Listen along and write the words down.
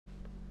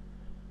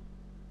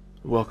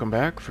Welcome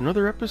back for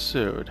another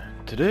episode.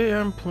 Today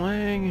I'm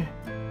playing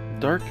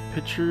Dark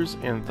Pictures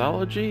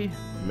Anthology,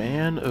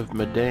 Man of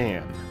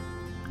Medan.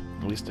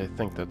 At least I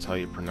think that's how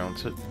you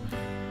pronounce it.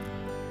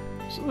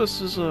 So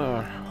this is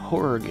a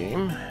horror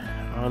game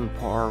on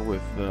par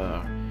with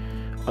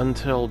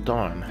Until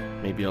Dawn.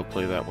 Maybe I'll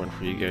play that one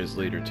for you guys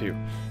later too.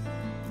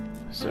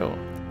 So,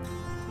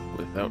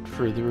 without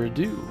further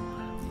ado,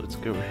 let's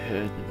go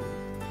ahead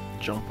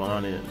and jump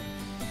on in.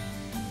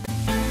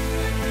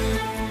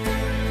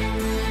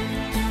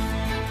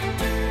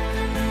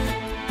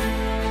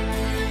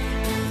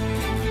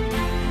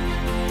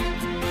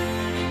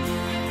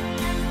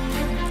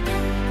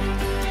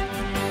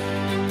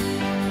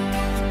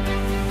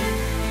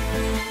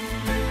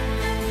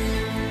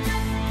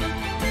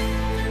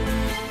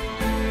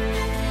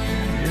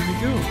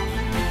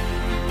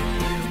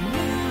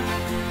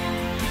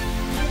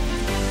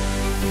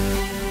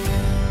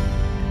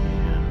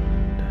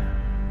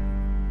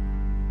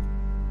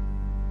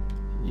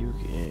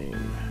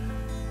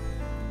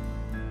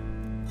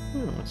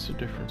 What's the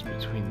difference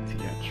between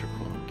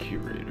theatrical and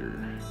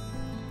curator?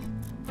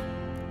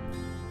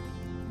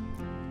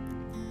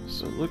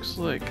 So it looks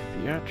like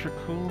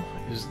theatrical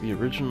is the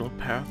original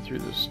path through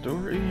the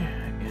story,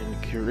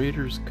 and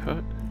curator's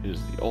cut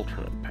is the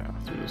alternate path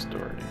through the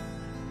story.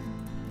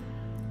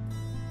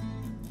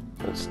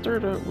 Let's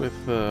start out with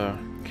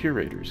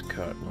curator's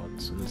cut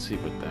once and see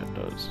what that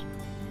does.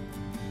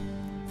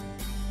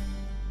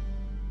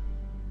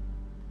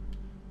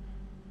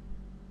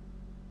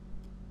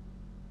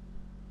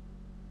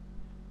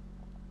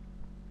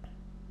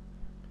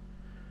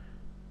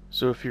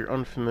 So if you're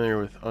unfamiliar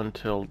with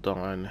Until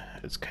Dawn,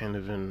 it's kind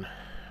of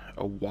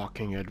a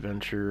walking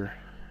adventure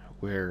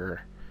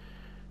where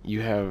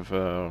you have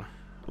a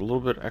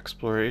little bit of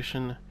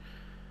exploration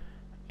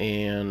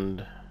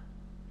and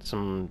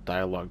some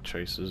dialogue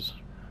choices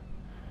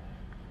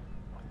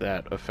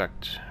that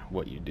affect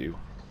what you do.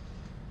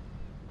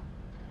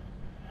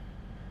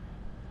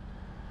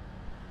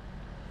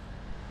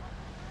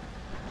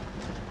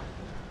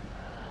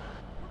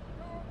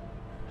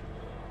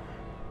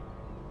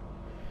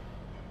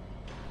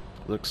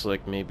 Looks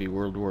like maybe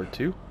World War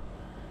II.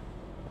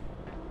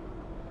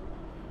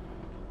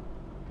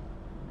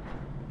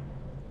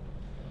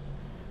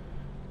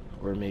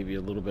 Or maybe a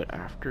little bit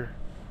after.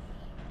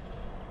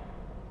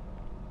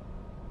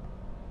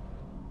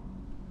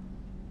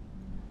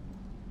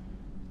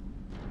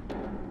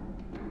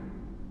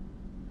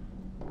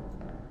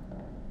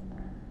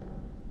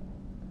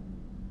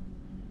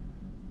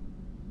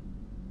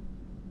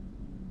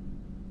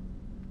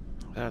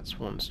 That's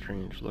one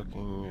strange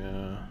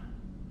looking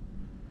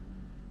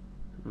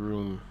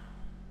room.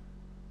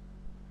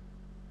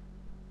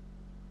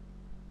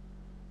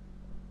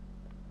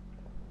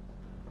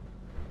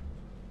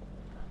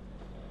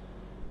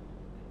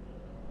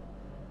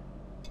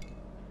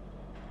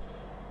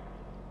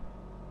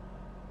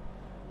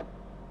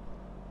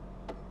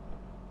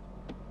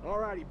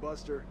 Alrighty,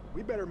 Buster.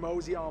 We better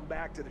mosey on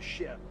back to the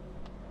ship.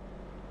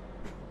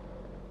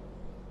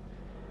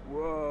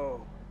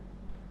 Whoa.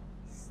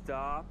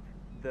 Stop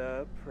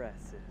the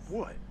presses.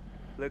 What?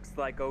 Looks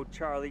like old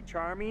Charlie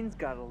Charming's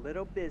got a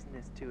little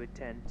business to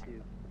attend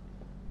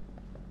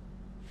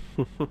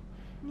to.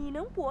 你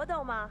能搏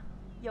斗吗，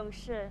勇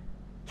士？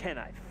 Can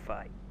I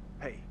fight?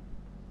 Hey,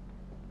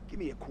 give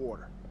me a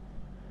quarter.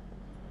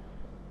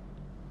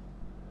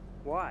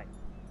 Why?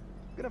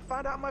 Gonna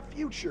find out my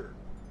future.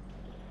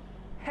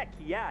 Heck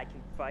yeah, I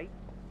can fight.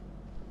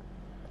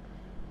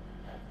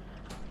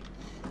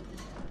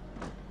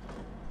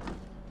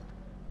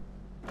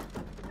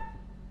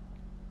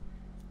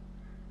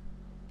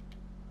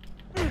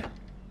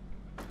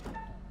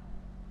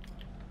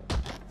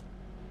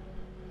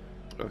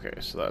 Okay,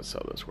 so that's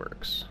how this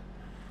works.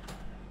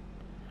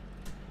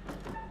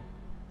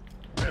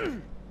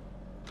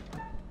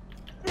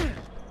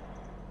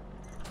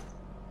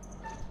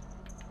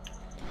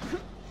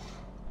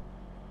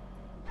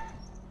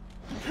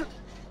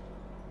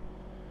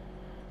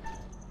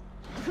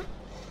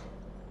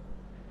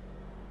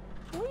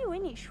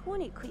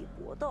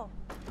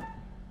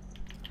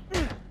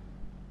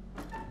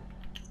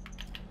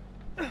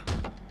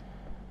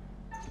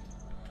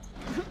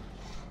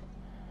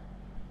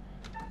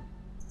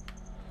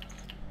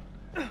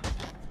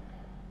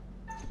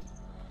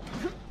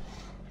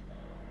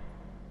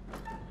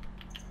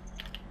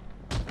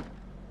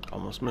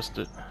 Almost missed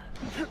it.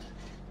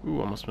 Ooh,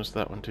 almost missed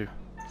that one too.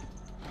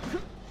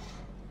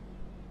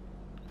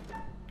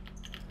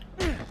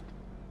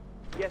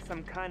 Guess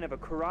I'm kind of a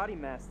karate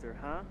master,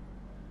 huh?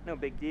 No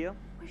big deal.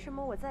 为什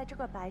么我在这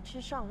个白痴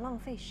上浪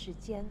费时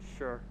间？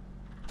 Sure.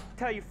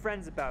 Tell your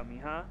friends about me,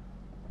 huh?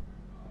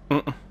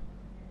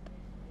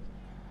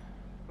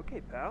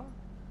 Okay, pal.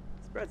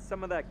 Spread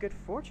some of that good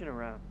fortune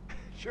around.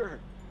 Sure.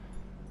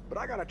 But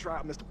I gotta try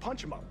out Mr.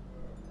 Punch 'em up.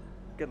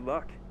 Good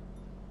luck.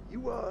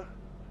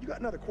 You got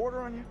another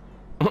quarter on you?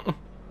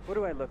 What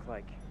do I look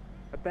like?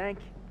 A bank?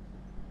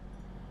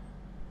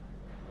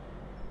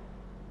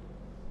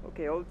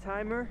 Okay, old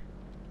timer.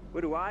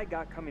 What do I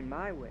got coming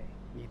my way?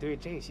 你对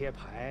这些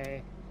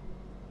牌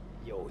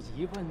有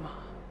疑问吗？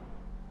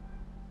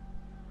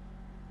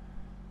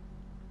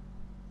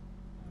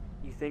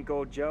 You think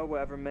old Joe will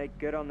ever make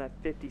good on that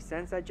 50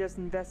 cents I just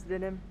invested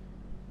in him?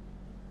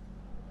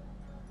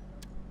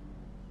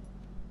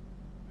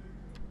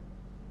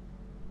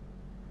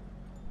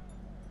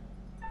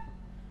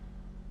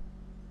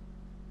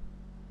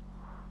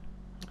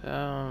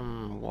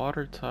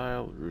 Water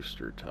tile,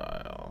 rooster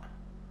tile.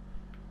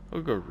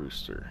 We'll go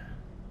rooster.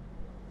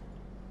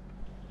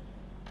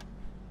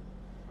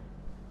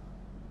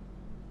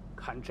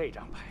 看这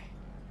张牌，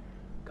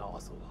告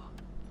诉我，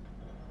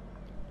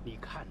你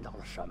看到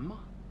了什么？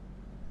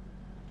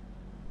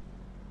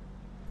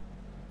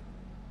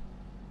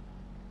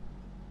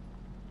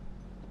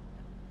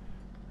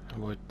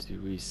 What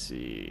do we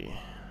see?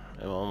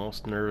 I'm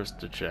almost nervous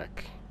to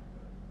check.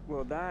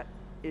 Well, that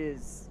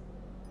is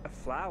a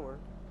flower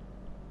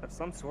of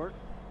some sort.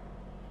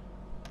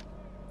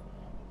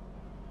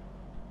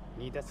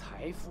 你的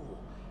财富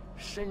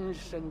深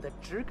深地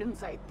植根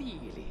在地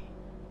里，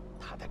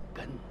它的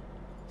根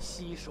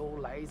吸收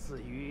来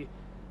自于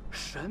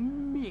神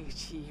秘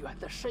起源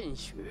的渗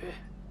血。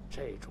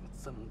这种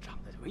增长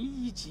的唯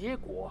一结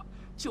果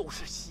就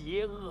是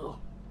邪恶。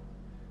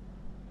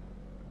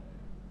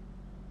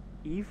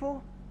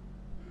 Evil?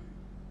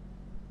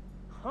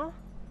 Huh?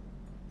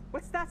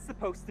 What's that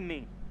supposed to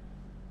mean?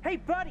 Hey,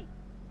 buddy!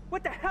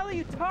 What the hell are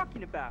you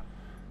talking about?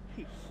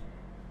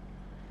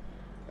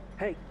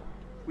 Hey,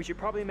 we should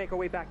probably make our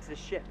way back to the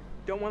ship.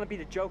 Don't want to be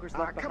the jokers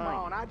left behind. Come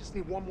on, I just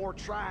need one more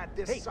try at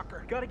this Hey,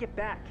 sucker. gotta get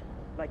back.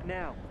 Like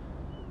now.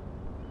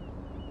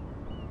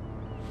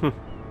 Pull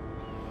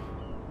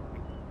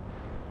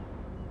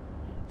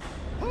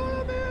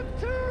him in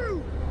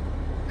two!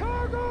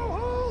 Cargo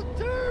hold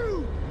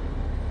two!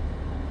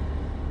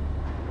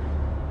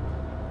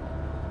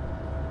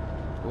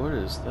 What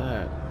is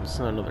that? It's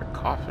not another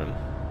coffin.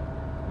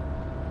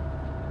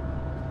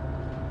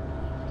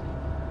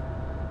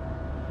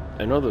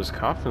 I know those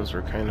coffins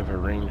are kind of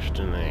arranged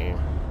in a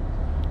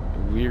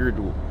weird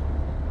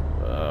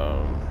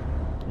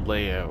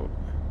layout.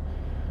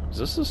 Is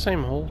this the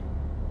same hole?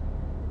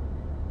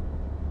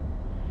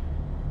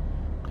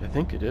 I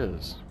think it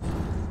is.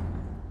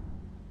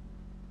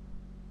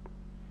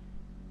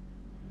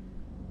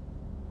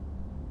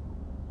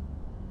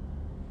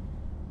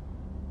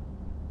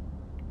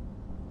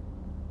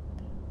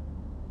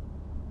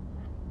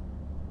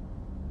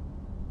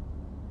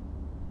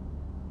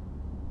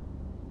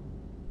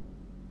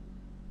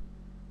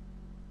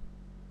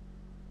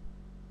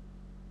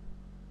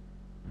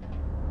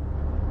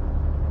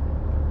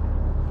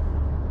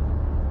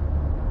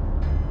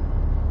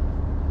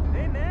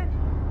 Hey, man!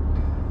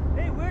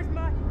 Hey, where's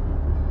my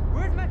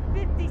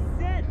 50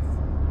 cents?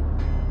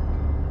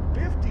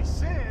 50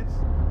 cents?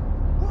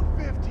 What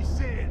 50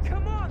 cents?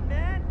 Come on,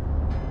 man!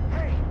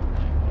 Hey,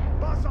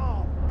 buzz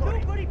off, buddy.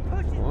 Nobody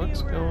pushes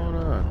What's me going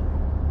around.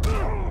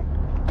 on?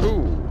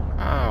 Ooh,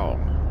 ow.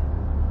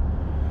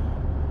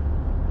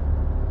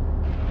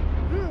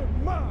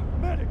 In my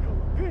medical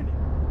opinion,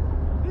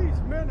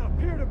 these men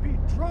appear to be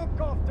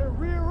drunk off their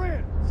rear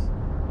ends.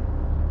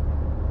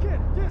 Get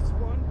this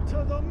one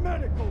to the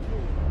medical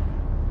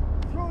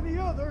ward. Throw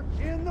the other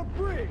in the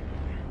brig.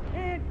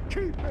 And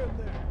keep him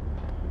there.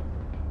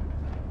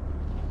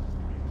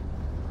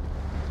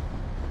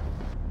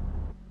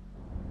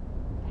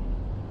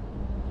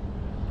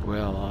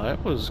 Well,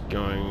 that was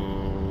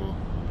going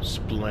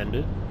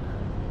splendid.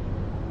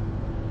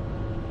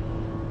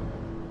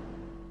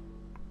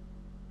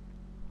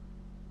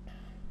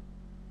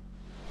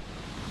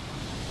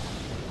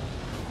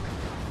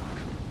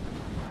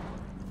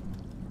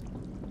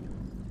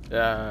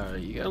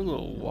 You got a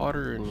little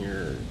water in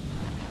your...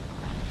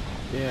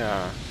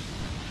 Yeah.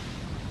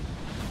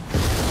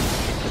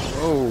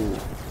 Oh.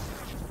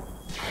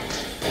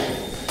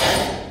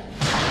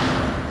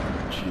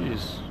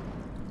 Jeez.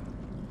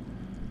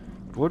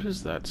 What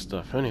is that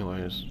stuff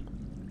anyways?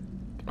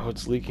 Oh,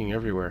 it's leaking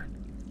everywhere.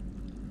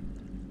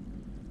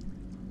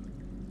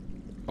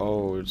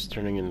 Oh, it's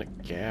turning into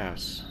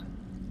gas.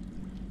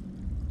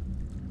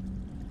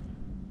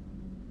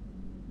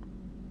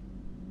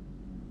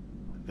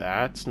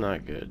 That's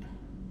not good.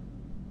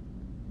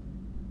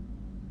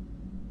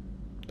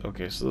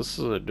 Okay, so this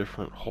is a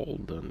different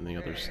hold than the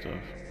other stuff.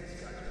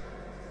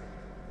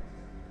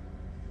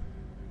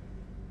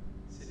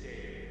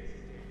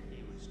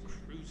 He was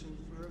cruising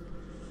for a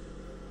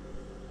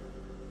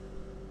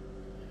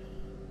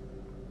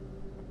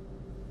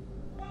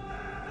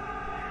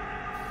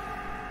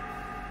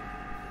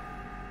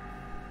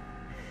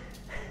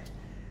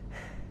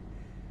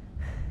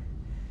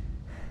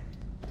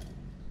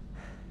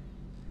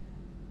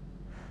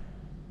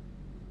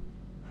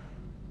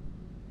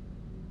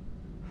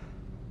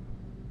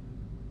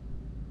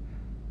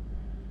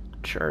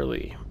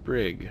Charlie,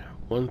 Brig,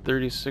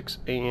 1:36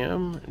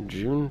 a.m.,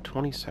 June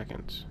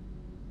 22nd.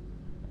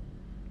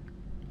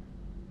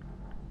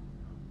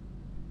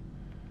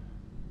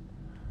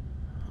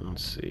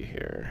 Let's see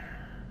here.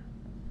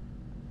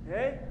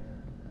 Hey?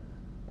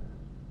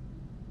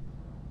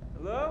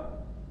 Hello?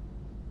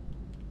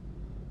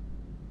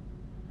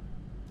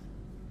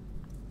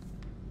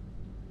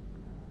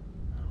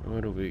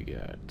 do we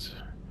got?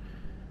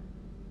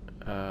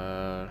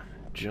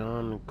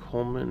 John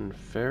Coleman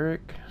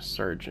Ferrick,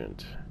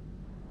 Sergeant.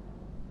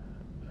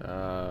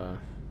 Does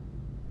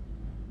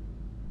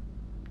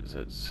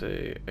that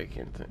say? I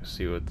can't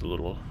see what the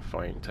little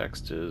fine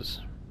text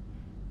is.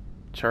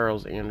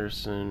 Charles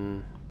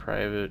Anderson,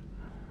 Private.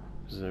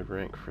 Is the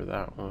rank for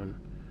that one?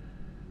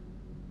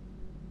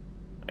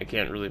 I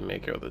can't really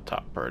make out what the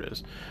top part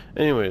is.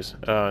 Anyways,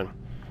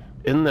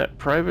 in that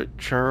Private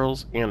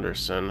Charles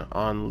Anderson,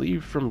 on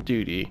leave from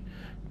duty,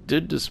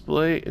 did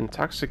display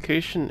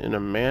intoxication in a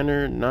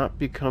manner not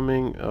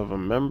becoming of a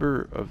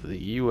member of the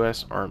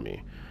U.S.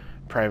 Army.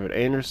 Private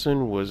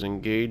Anderson was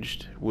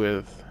engaged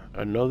with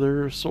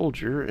another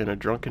soldier in a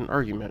drunken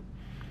argument.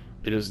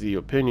 It is the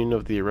opinion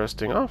of the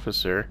arresting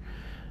officer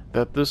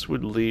that this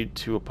would lead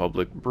to a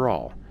public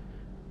brawl,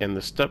 and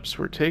the steps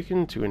were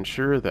taken to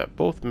ensure that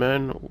both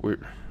men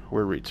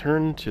were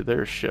returned to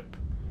their ship.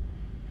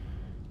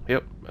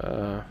 Yep,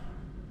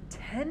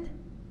 10?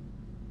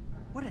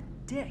 What a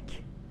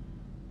dick.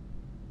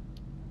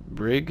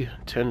 Brig,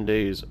 10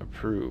 days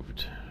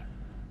approved.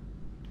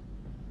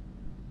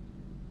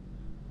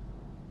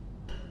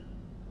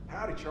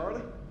 Howdy,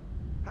 Charlie.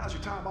 How's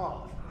your time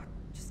off?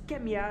 Just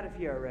get me out of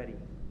here already.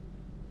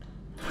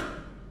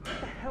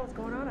 What the hell's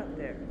going on up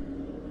there?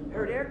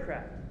 Heard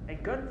aircraft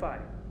and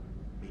gunfire.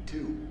 Me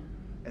too.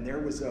 And there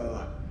was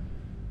a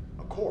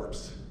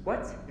corpse.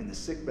 What? In the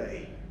sick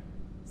bay.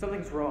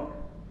 Something's wrong.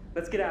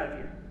 Let's get out of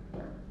here.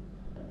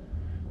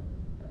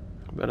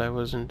 But I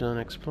wasn't done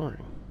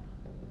exploring.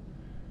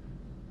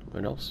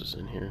 What else is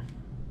in here?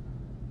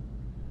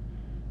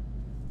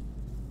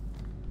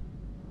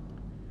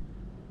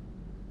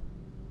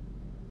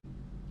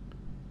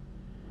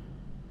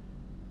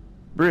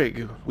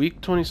 Brig,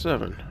 week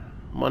 27,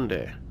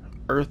 Monday.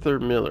 Arthur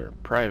Miller,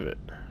 Private.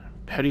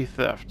 Petty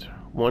theft,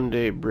 1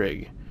 day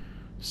brig.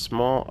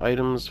 Small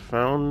items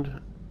found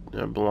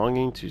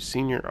belonging to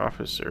senior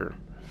officer,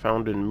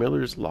 found in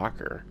Miller's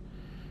locker.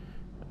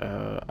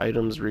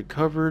 Items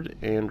recovered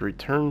and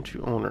returned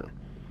to owner.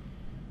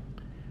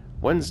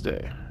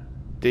 Wednesday,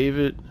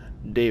 David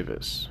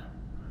Davis.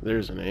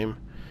 There's a name.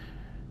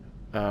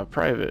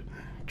 Private.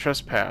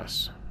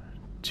 Trespass.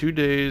 2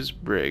 days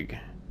brig.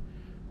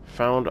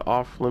 Found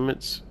off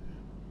limits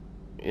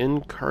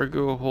in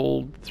cargo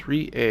hold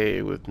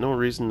 3A with no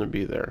reason to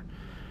be there.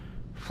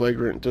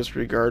 Flagrant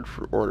disregard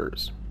for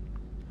orders.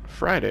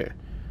 Friday,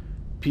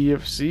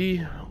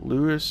 PFC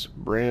Lewis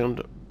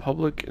Brand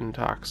public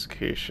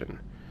intoxication.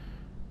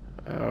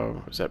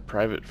 Is that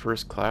private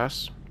first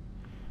class?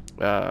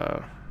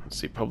 Let's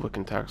see, public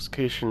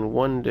intoxication,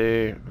 1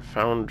 day,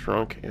 found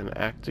drunk and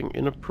acting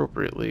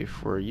inappropriately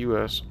for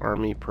U.S.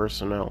 Army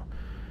personnel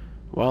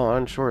while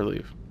on shore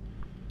leave.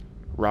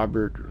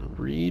 Robert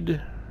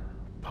Reed,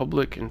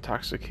 public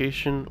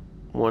intoxication,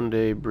 1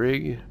 day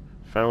brig,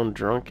 found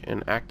drunk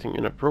and acting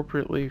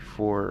inappropriately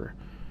for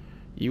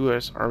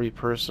U.S. Army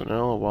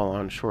personnel while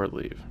on shore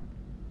leave.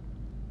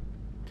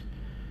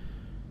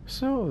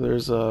 So,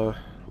 there's a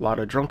lot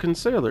of drunken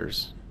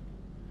sailors.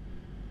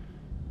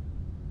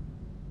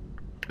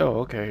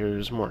 Oh, okay,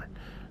 here's more.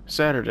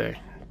 Saturday,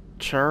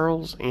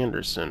 Charles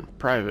Anderson,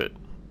 Private,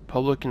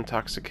 public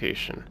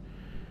intoxication.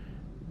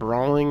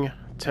 Brawling,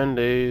 10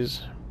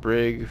 days,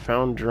 brig,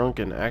 found drunk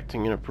and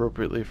acting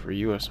inappropriately for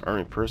U.S.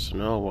 Army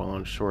personnel while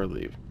on shore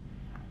leave.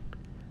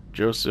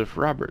 Joseph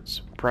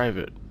Roberts,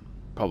 Private,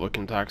 public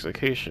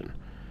intoxication.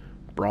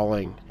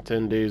 Brawling,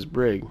 10 days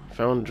brig,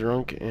 found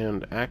drunk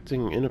and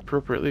acting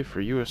inappropriately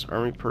for U.S.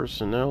 Army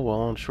personnel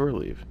while on shore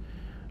leave.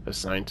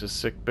 Assigned to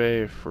sick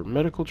bay for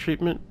medical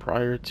treatment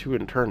prior to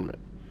internment.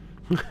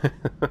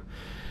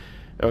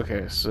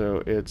 Okay,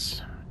 so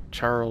it's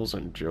Charles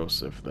and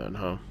Joseph then,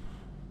 huh?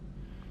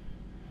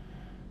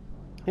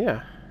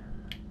 Yeah.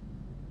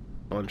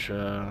 Bunch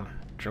of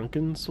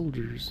drunken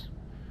soldiers.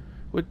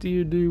 What do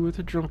you do with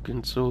a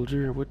drunken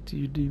soldier? What do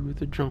you do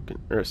with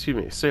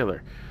a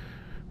sailor?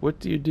 What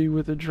do you do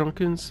with a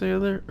drunken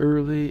sailor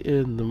early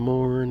in the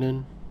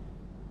morning?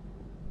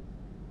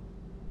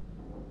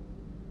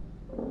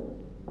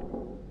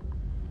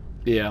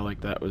 Yeah, like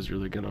that was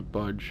really gonna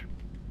budge.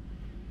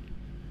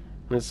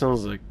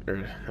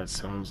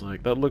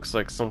 That looks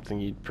like something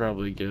you'd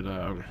probably get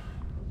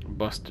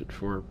busted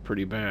for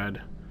pretty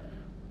bad.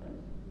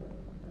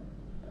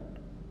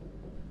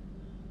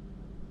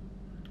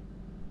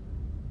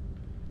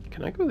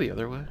 Can I go the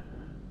other way?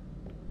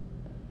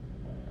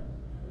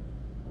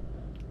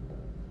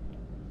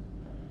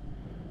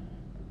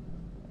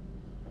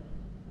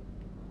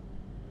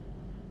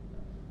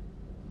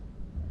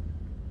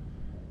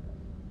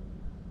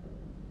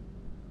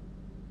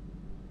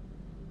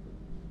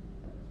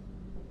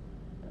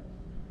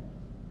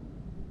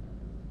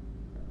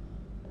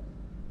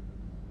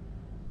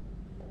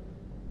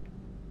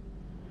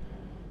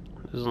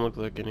 Doesn't look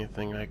like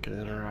anything I can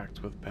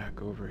interact with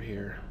back over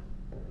here.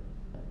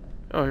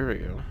 Oh, here we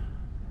go.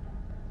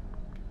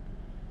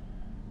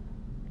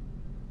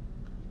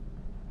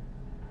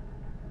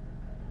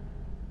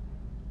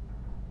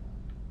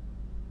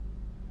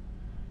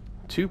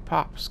 Two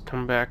pops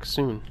come back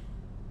soon.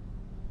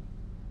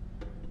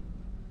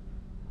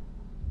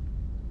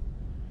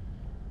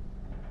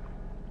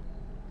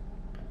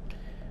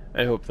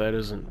 I hope that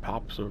isn't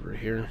Pops over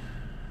here.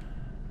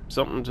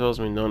 Something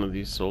tells me none of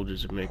these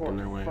soldiers are making Poor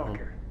their way home.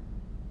 fucker.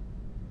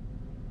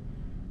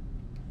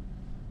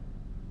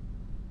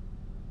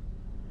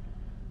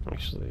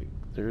 Actually,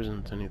 there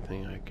isn't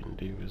anything I can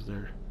do, is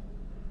there?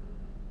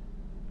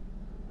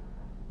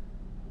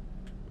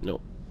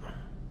 Nope.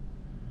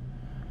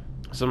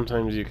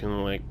 Sometimes you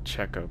can, like,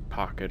 check a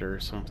pocket or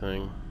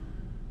something.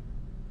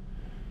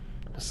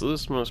 So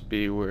this must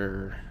be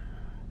where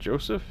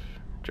Joseph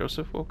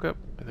woke up?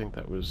 I think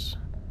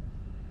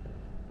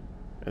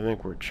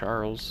we're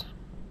Charles.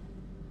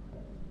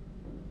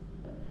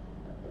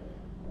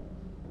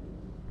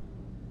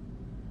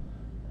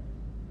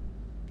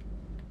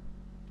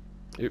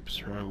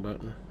 Oops, wrong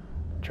button.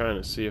 Trying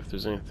to see if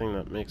there's anything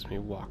that makes me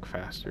walk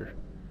faster.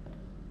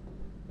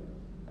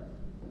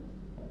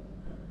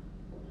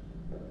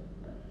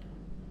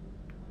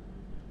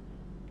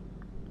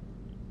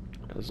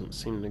 Doesn't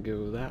seem to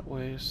go that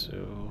way,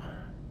 so...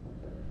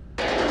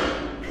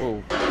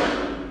 Whoa.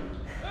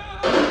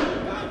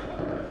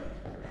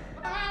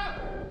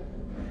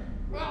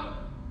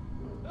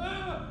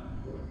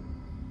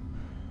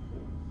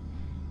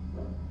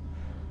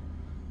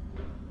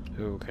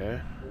 Okay.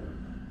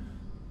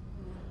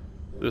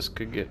 This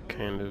could get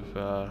kind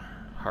of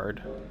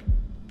hard.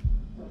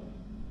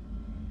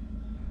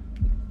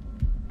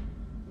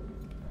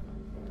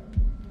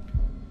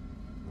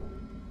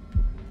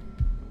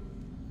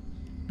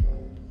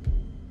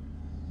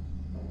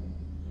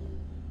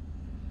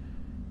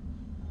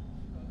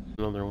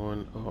 Another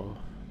one. Oh.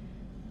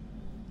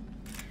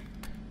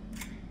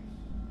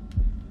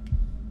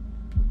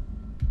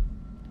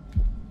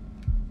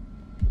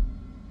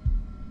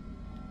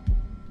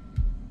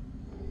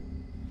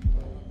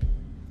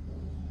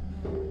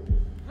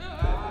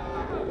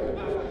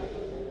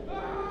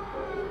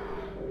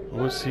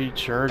 What's he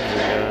charging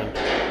on?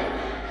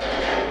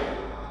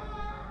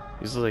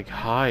 He's like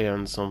high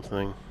on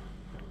something.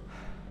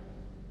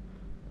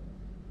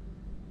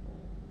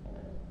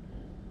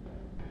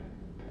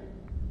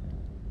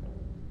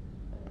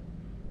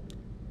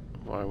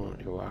 Why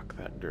won't you walk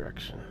that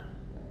direction?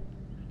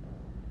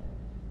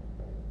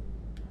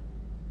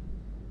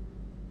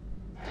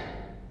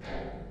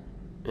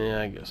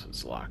 Yeah, I guess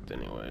it's locked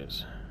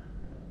anyways.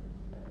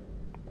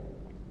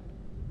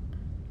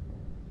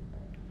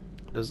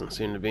 Doesn't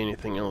seem to be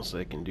anything else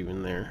I can do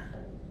in there.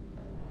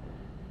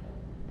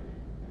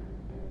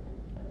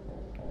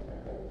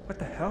 What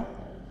the hell?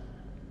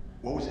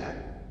 What was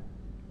that?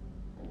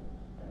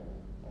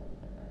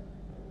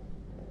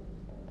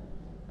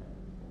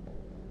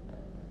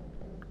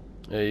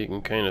 Yeah, you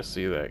can kind of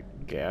see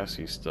that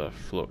gassy stuff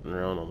floating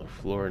around on the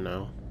floor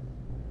now.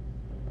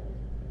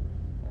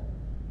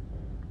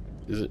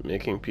 Is it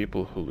making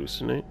people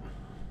hallucinate?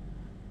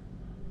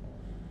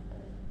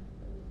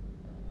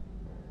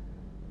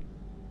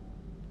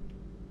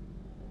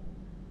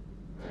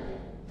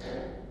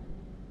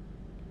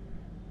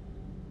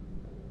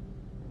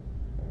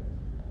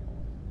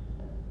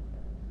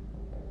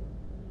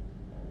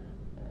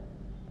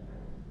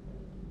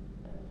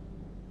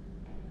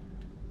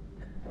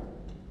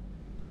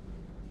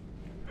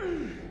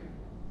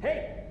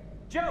 Hey,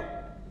 Joe!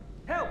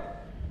 Help!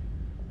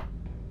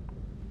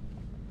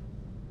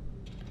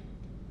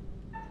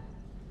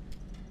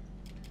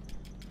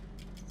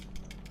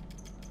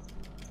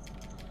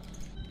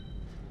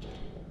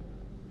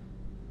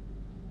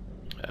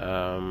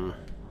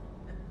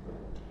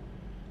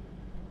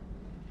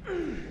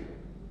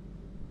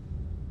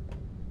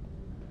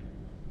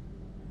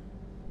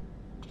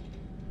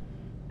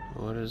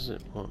 What does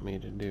it want me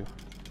to do?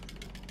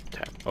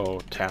 Tap. Oh,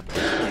 tap.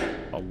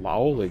 Oh,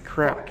 holy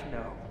crap. Fuck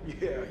no.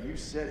 Yeah, you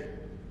said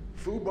it.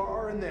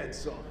 Foobar and then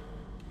some.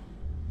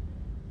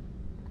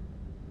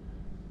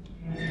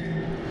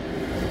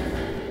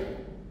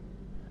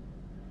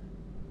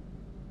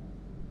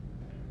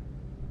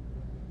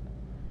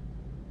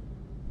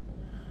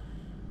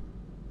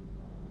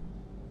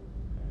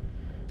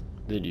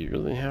 Did you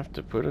really have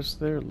to put us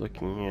there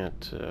looking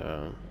at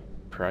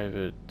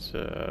private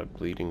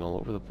bleeding all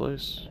over the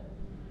place?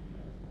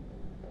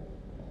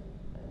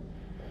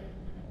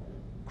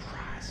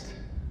 Christ.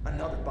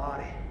 Another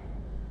body.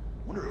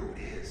 Wonder who it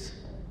is.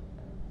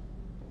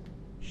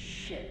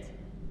 Shit.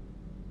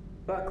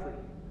 Buckley.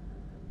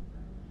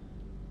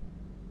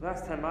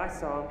 Last time I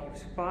saw him, he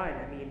was fine.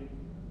 I mean,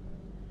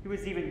 he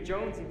was even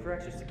jonesing for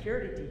extra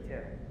security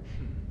detail.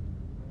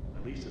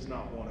 At least it's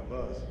not one of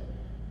us.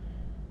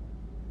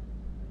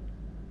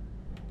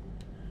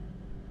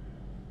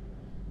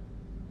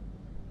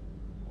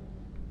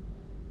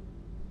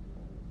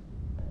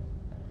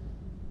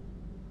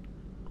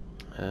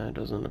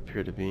 Doesn't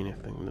appear to be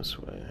anything this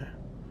way.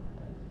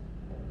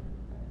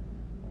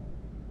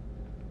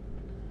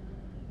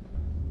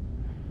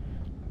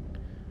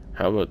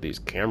 How about these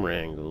camera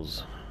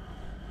angles?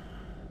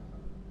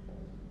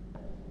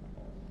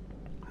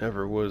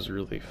 Never was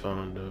really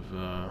fond of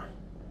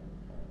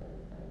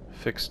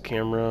fixed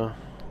camera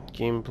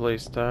gameplay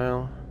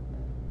style.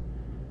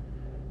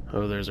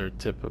 Oh, there's our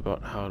tip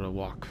about how to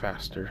walk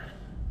faster.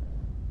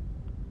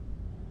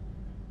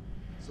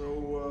 So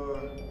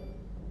So,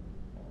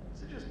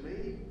 is it just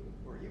me,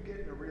 or are you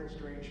getting a real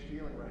strange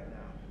feeling right now?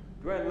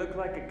 Do I look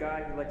like a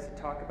guy who likes to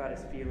talk about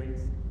his feelings?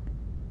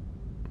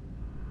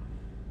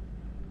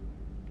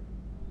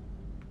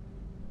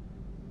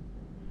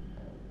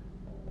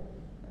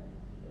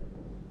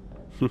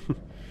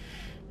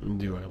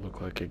 Do I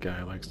look like a guy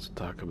who likes to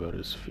talk about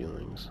his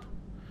feelings?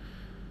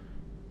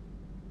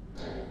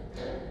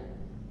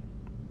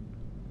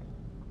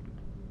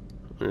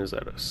 Is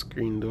that a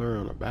screen door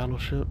on a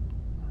battleship?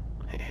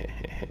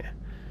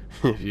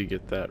 If you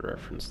get that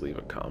reference, leave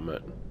a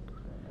comment.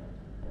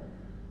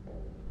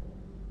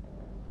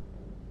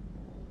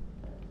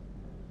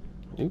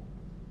 Oop,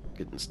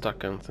 getting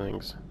stuck on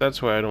things.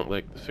 That's why I don't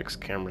like the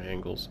fixed camera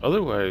angles.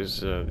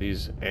 Otherwise,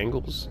 these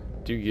angles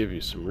do give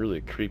you some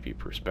really creepy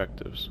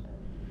perspectives.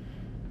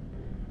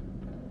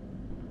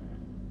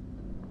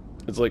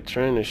 It's like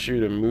trying to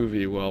shoot a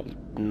movie while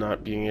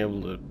not being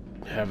able to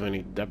have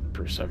any depth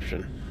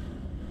perception.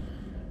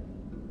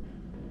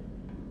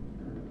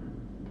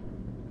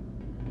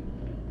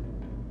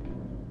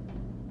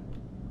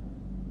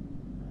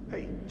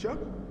 Hey, Chuck?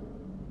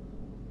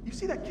 You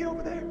see that kid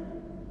over there?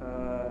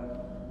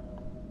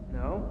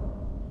 No?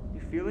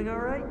 You feeling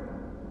alright?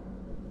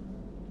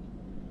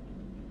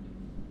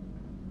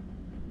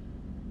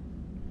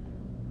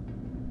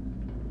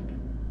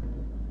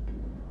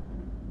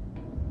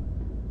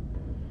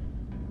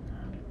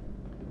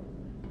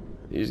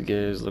 These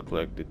guys look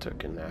like they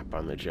took a nap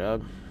on the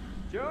job.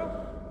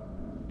 Joe?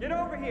 Get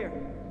over here!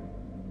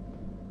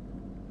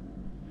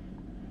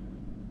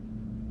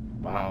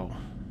 Wow.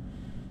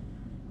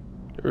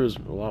 There was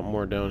a lot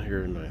more down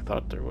here than I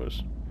thought there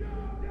was.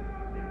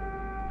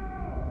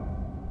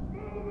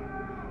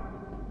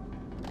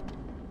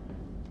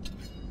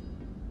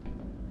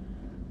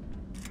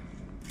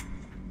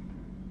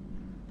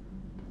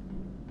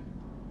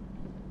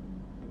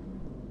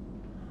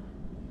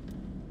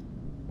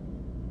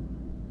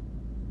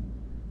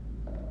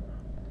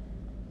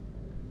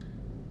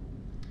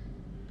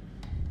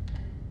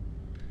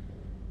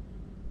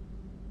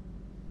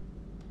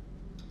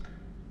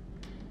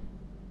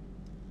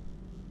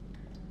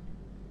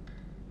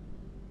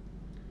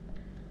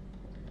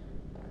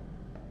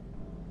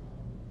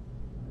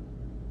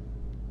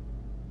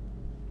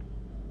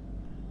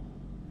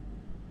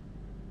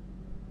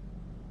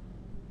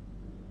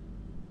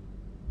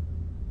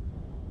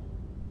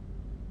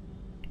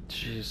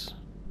 Jeez.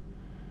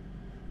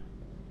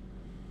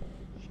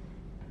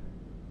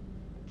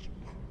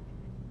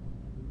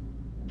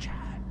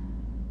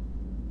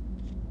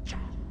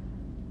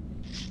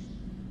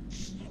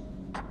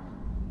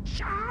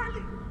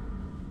 Charlie!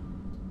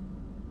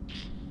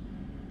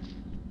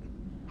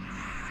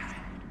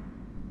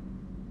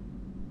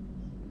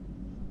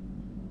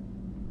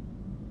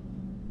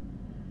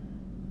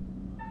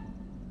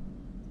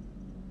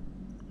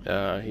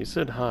 He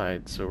said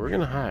hide, so we're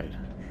gonna hide.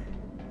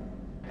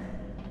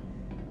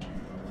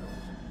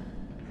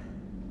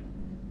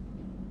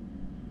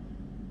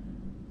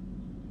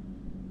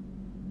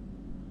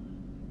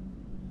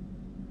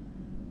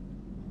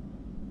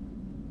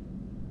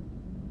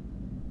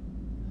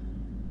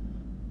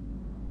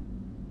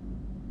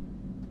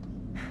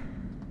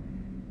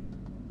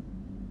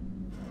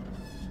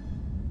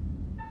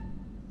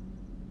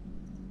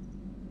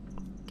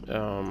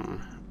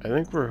 I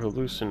think we're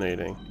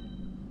hallucinating.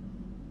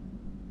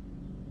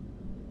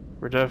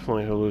 We're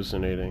definitely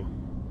hallucinating.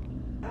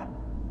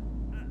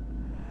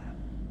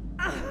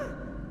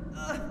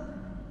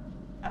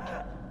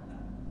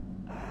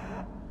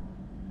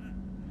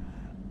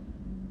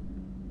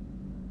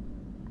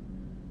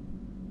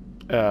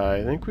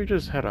 I think we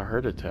just had a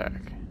heart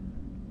attack.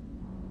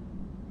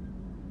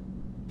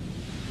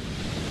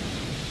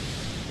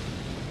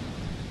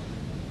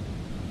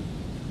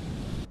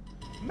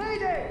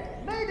 Mayday!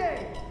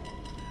 Mayday!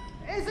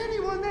 Is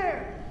anyone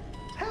there?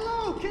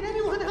 Hello? Can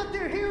anyone out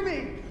there hear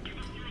me?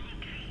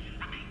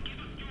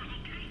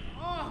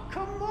 Oh,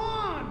 come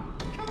on!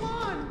 Come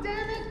on,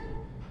 damn it!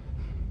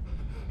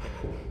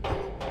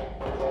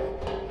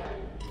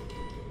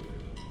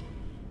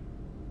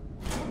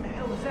 What the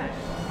hell was that?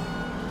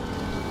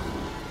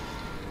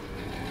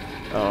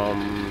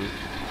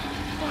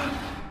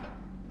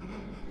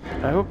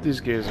 I hope these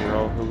guys are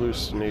all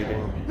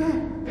hallucinating.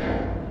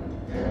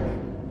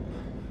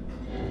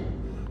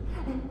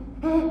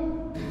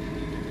 No!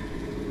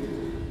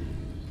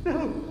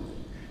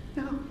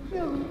 No,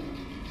 no!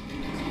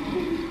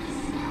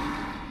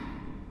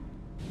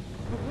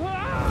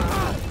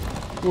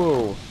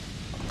 Whoa.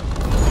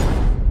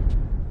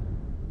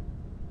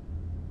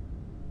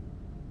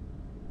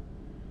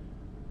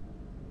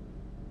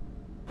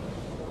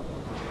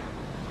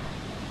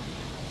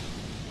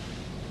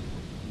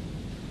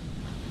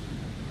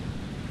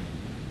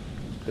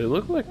 They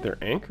look like they're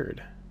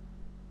anchored.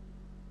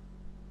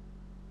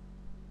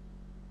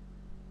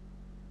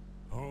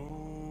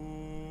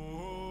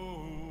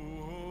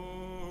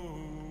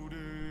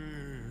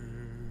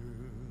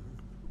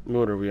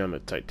 What are we on the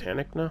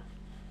Titanic now?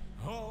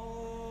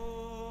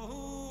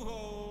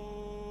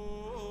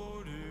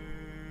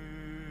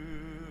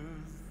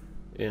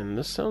 And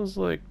this sounds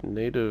like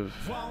native,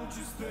 a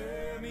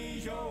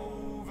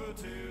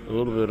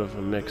little bit of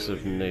a mix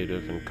of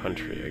native and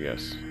country, I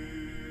guess.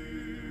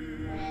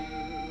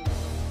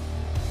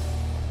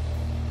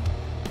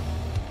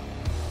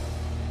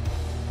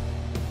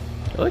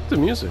 I like the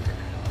music.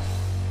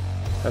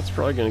 That's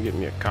probably gonna get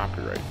me a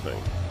copyright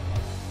thing.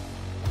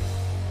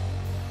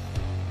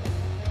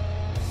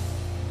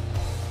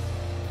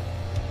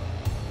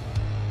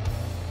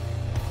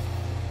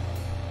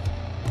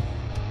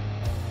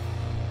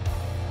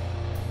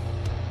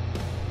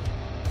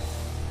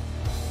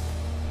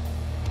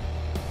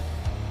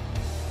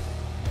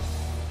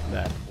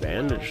 That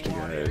bandaged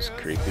guy is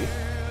creepy.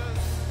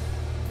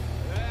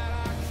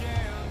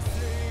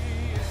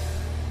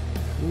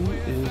 Who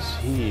is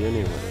he,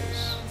 anyways?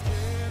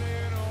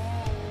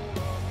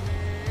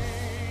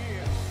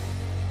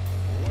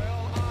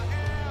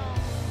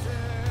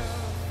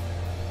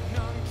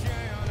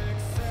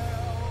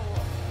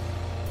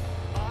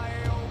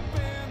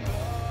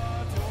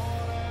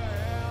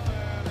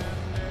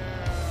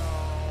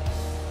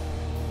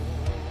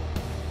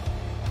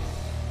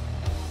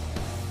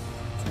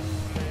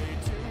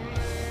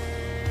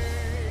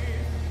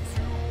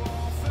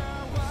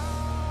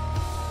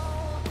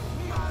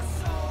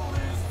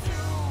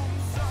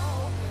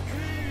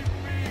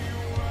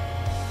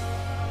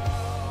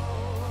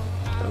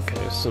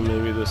 Okay, so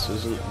maybe this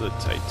isn't the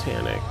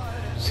Titanic.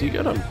 Has he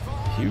got a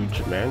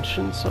huge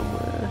mansion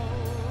somewhere?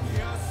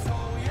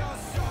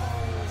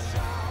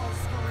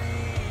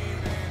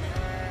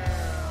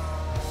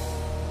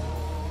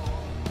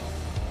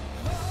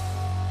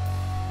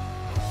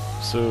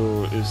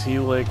 So, is he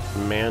like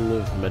Man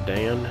of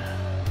Medan?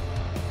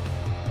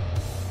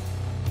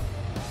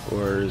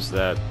 Or is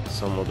that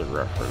some other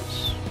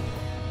reference?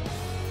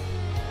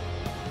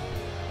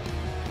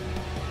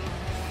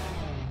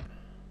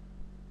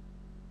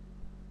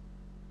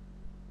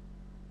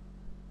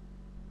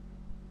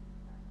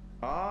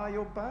 Ah,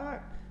 you're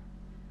back.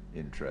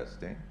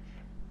 Interesting.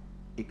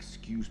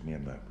 Excuse me a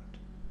moment.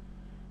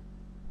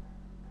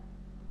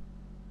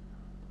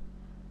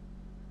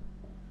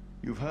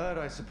 You've heard,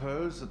 I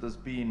suppose, that there's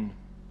been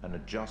an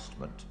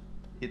adjustment.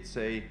 It's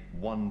a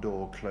one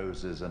door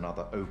closes,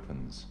 another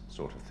opens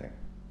sort of thing.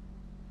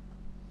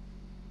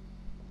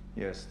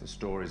 Yes, the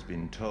story's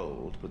been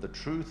told, but the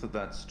truth of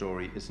that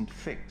story isn't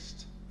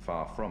fixed.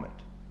 Far from it.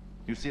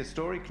 You see, a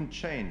story can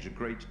change a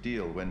great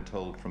deal when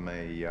told from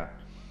a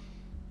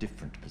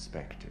different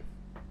perspective.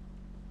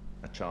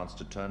 A chance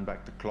to turn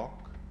back the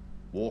clock,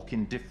 walk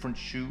in different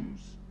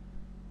shoes,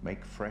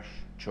 make fresh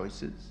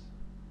choices.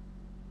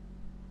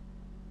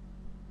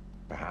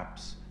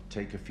 Perhaps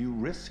take a few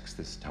risks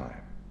this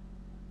time.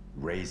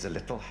 Raise a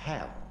little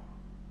hell.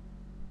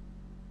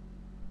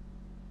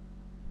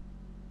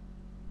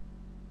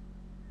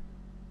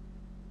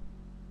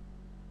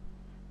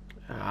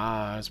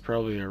 Ah, it's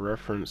probably a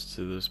reference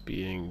to this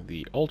being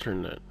the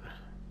alternate.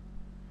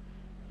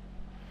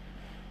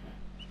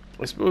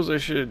 I suppose I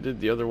should have did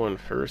the other one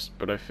first,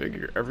 but I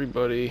figure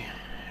everybody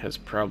has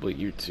probably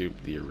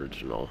YouTubed the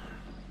original.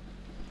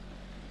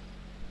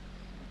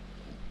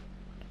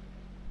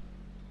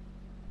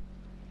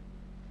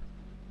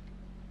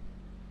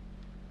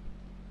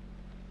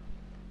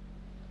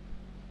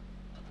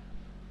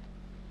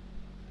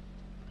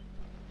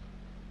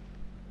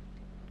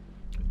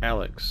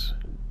 Alex,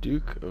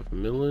 Duke of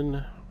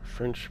Milan,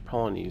 French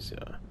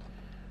Polynesia.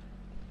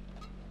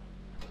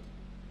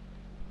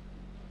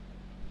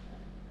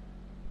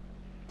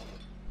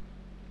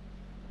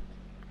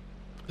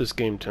 This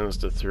game tends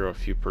to throw a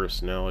few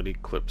personality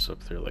clips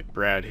up there, like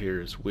Brad here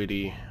is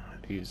witty,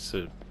 he's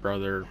a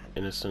brother,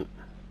 innocent.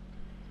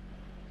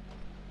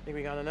 Think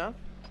we got enough?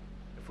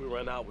 If we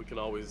run out, we can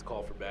always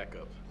call for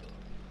backup.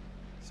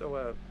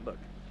 So, look.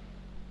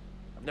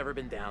 I've never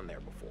been down there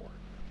before.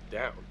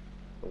 Down?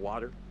 The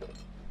water,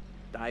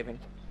 diving.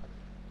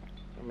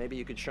 Or maybe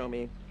you could show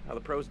me how the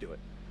pros do it.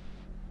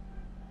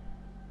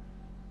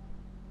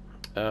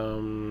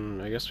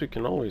 I guess we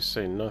can always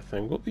say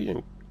nothing. We'll be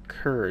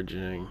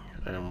encouraging.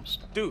 I almost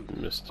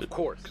missed it. Of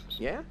course.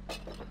 Yeah?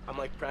 I'm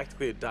like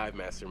practically a dive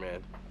master,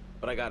 man.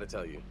 But I gotta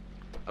tell you,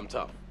 I'm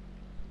tough.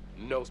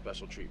 No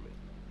special treatment.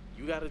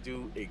 You gotta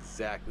do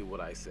exactly what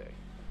I say.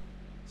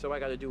 So I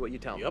gotta do what you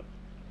tell me? Yep.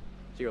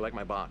 So you're like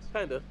my boss?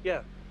 Kinda,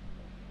 yeah.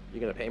 You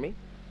gonna pay me?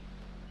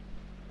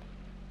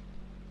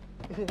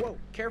 Whoa,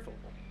 careful.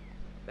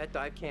 That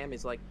dive cam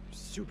is like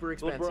super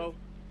expensive. Look, bro,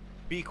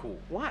 be cool.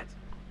 What?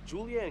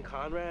 Julia and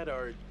Conrad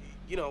are,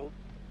 you know,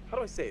 how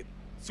do I say it?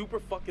 Super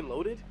fucking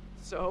loaded.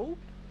 So?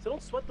 So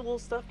don't sweat the little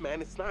stuff,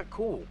 man. It's not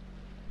cool.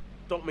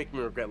 Don't make me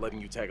regret letting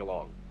you tag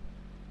along.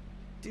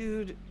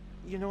 Dude,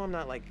 you know I'm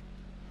not like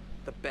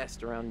the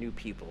best around new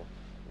people.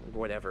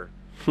 Whatever.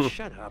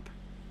 Shut up.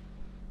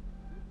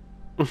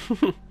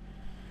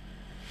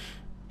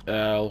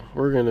 Al,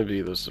 we're gonna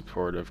be the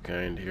supportive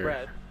kind here.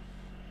 Brad,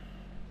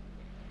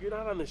 you're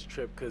not on this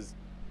trip because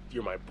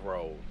you're my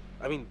bro.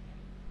 I mean,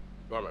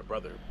 you are my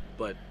brother,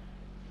 but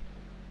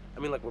I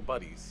mean, like, we're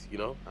buddies, you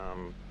know?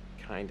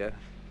 Kinda.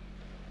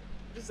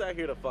 Just out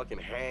here to fucking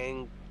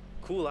hang,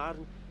 cool out,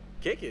 and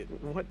Kick it.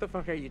 What the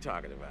fuck are you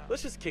talking about?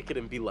 Let's just kick it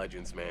and be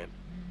legends, man.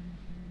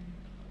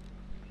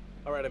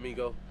 All right,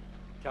 amigo.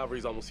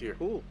 Calvary's almost here.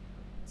 Cool.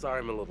 Sorry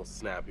I'm a little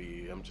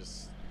snappy. I'm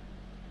just...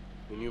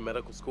 We knew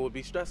medical school would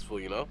be stressful,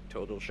 you know?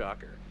 Total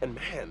shocker. And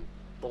man,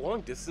 the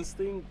long distance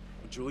thing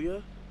with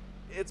Julia,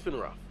 it's been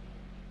rough.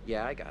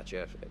 Yeah, I got you.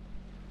 It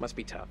must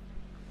be tough.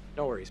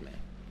 No worries, man.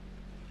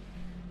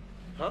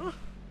 Huh?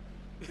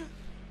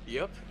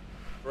 Yep.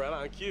 Right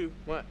on cue.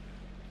 What?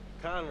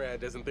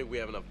 Conrad doesn't think we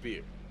have enough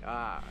beer.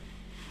 Ah,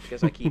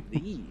 because I keep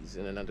these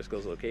in an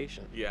undisclosed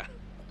location. Yeah.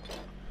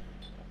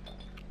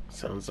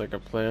 Sounds like a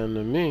plan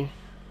to me.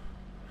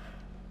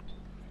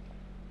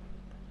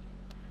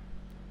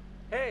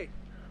 Hey,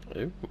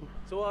 Ooh.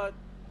 so,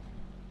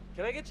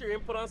 can I get your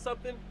input on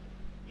something?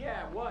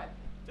 Yeah, what?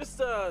 Just,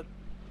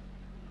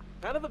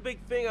 kind of a big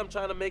thing I'm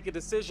trying to make a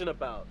decision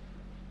about.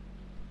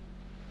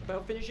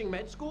 About finishing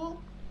med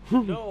school?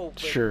 No,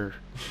 but Sure.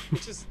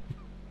 it's just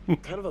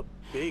kind of a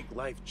big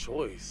life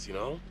choice, you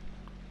know?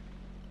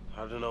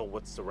 I don't know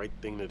what's the right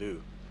thing to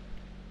do.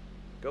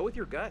 Go with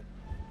your gut.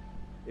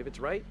 If it's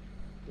right,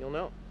 you'll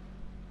know.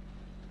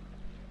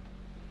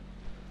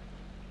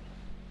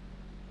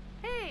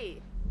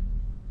 Hey,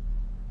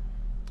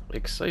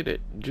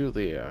 Excited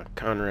Julia,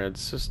 Conrad's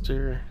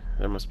sister.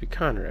 That must be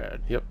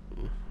Conrad. Yep.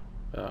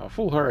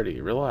 Foolhardy,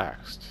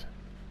 relaxed.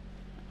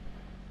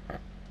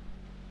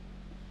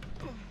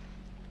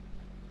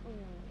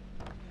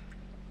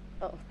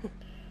 Oh,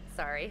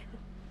 sorry.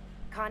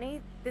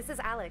 Connie, this is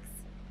Alex.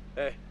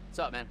 Hey, What's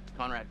up, man?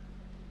 Conrad.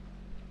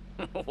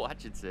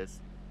 Watch it,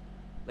 sis.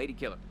 Lady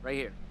killer, right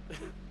here.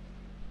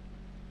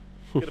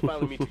 good to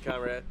finally meet you,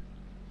 Conrad.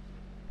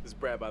 This is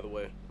Brad, by the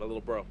way, my little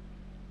bro.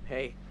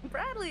 Hey.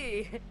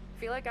 Bradley!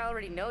 Feel like I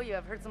already know you.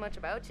 I've heard so much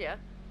about you.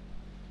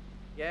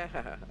 Yeah,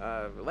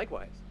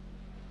 likewise.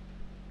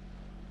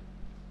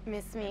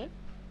 Miss me?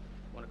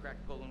 Want to crack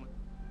a cold one with?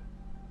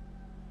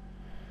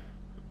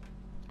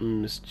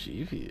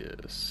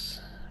 Mischievous.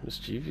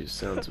 Mischievous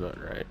sounds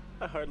about right.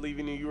 I hardly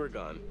even knew you were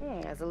gone.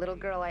 As a little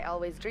girl, I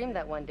always dreamed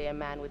that one day a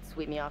man would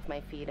sweep me off my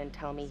feet and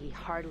tell me he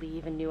hardly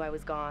even knew I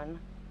was gone.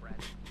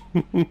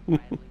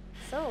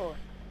 So,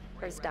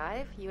 first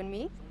dive, you and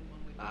me?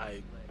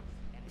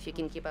 If you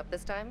can keep up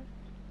this time?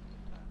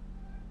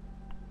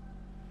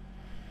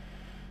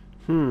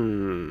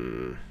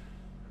 We're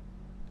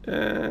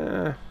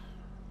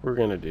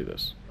gonna do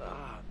this.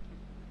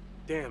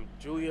 Damn,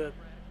 Julia,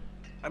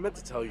 I meant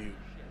to tell you.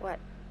 What?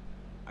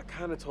 I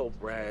kind of told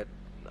Brad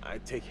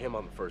I'd take him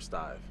on the first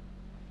dive.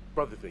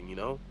 Brother thing, you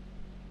know?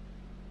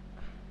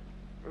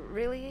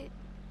 Really?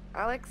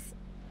 Alex?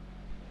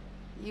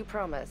 You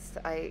promised.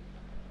 You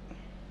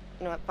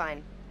know what,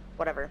 fine.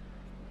 Whatever.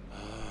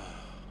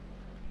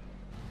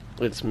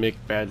 It's make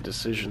bad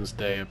decisions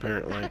day,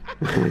 apparently.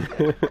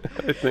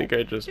 I think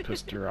I just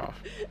pissed her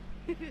off.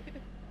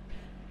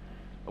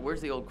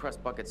 Where's the old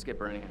crust bucket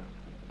skipper anyhow?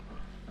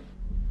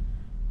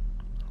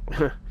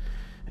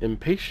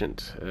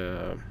 Impatient.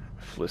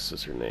 Fliss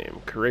is her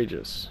name.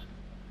 Courageous.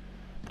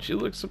 She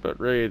looks about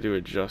ready to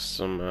adjust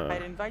some,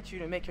 I'd invite you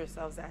to make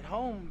yourselves at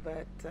home,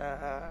 but,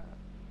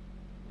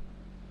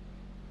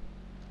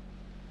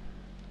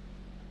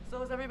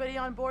 So is everybody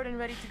on board and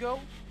ready to go?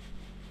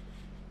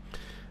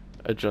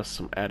 adjust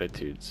some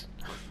attitudes.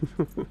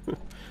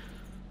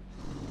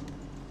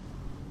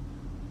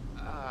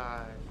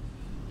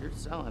 You're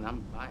selling,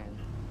 I'm buying.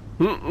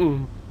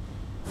 Mm-mm.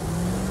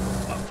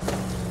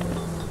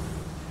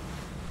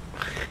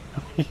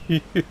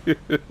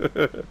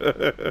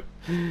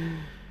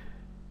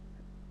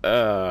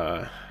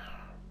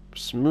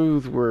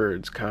 Smooth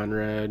words,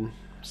 Conrad.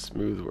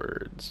 Smooth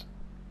words.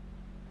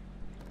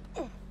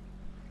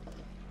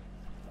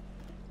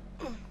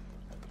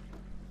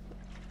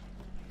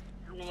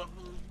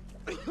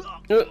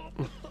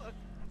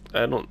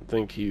 I don't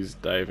think he's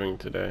diving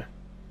today.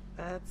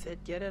 That's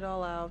it, get it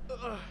all out.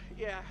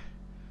 Yeah.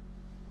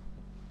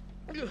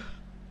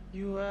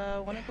 You,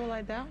 wanna go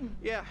lie down?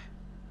 Yeah.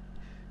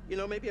 You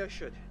know, maybe I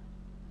should.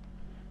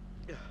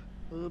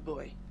 Oh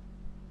boy.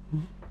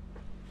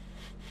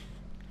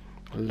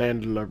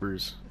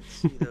 Landlubbers. Let's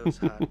see those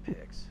hot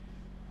pics.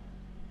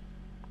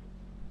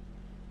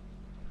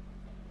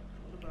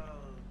 What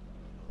about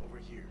over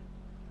here?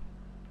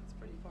 It's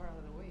pretty far out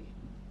of the way.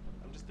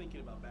 I'm just thinking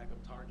about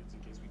backup targets in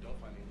case we don't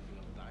find anything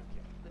on the dive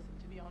cap. Listen,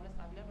 to be honest,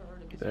 I've never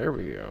heard of it. There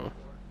we go.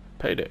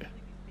 Payday.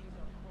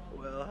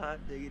 Well, hot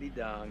diggity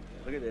dong.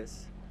 Look at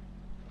this.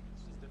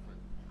 It's just different.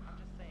 I'm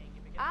just saying,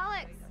 if it gets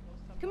Alex!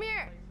 Come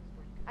here!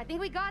 I think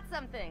we got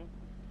something.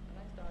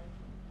 nice dive.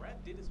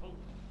 Brad did his homework.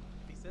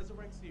 If he says the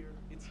wreck's here,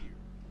 it's here.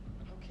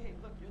 Okay,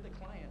 look, you're the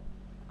client.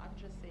 I'm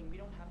just saying we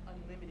don't have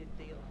unlimited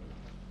daylight.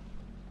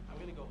 I'm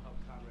gonna go help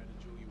Conrad and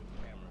Julia with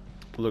the camera.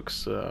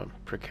 Looks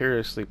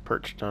precariously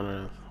perched on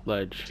a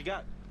ledge. What you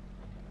got?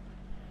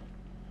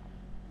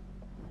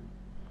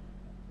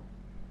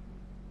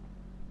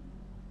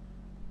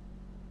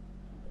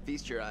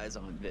 Feast your eyes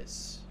on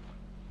this.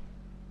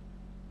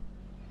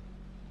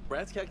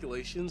 Brad's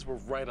calculations were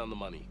right on the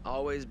money.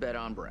 Always bet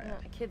on Brad.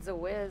 Kid's a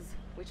whiz.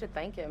 We should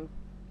thank him.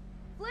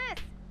 Fliss!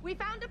 We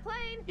found a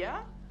plane!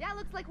 Yeah? Yeah,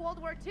 looks like World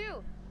War II.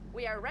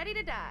 We are ready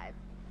to dive.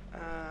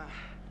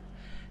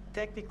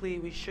 Technically,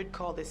 we should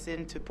call this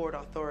in to port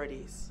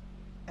authorities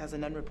as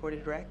an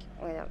unreported wreck.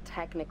 Well,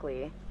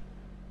 technically.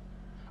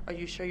 Are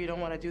you sure you don't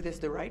want to do this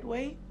the right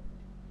way?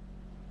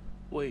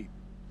 Wait,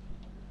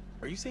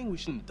 are you saying we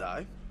shouldn't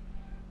dive?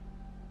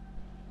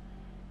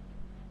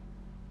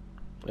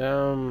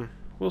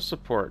 We'll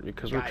support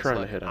because we're Guys, trying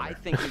look, to hit on I her.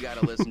 think we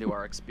gotta listen to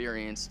our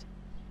experienced,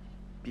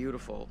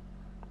 beautiful,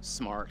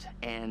 smart,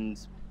 and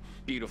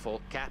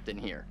beautiful captain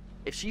here.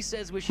 If she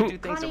says we should do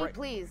things Connie, the right...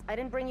 please. I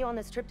didn't bring you on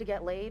this trip to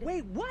get laid.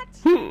 Wait, what?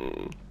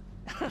 No.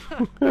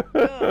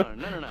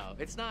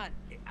 It's not...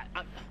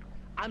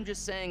 I'm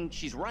just saying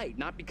she's right,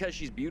 not because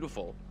she's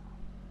beautiful.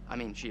 I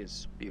mean, she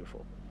is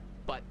beautiful.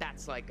 But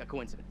that's like a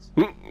coincidence.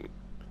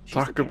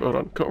 Talk about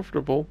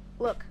uncomfortable.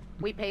 Look,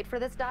 we paid for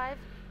this dive.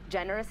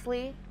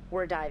 Generously,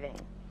 we're diving.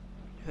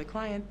 You're the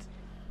client.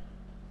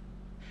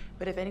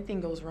 But if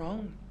anything goes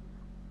wrong...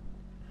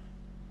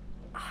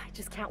 I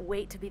just can't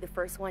wait to be the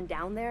first one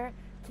down there.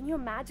 Can you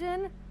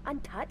imagine?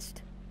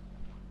 Untouched?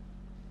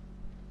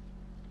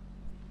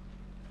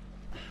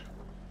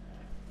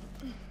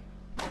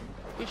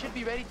 We should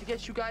be ready to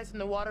get you guys in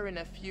the water in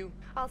a few.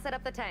 I'll set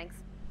up the tanks.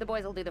 The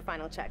boys will do the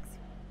final checks.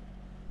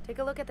 Take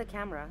a look at the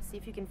camera. See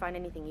if you can find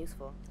anything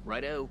useful.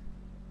 Righto.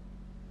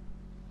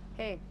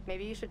 Hey,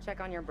 maybe you should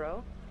check on your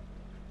bro?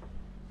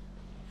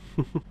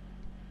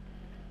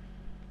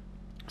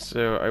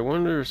 So I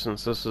wonder,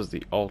 since this is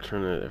the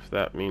alternate, if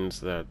that means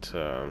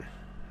that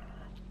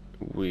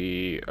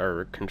we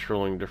are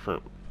controlling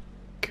different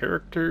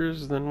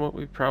characters than what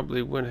we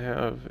probably would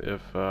have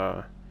if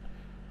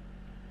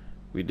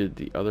we did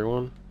the other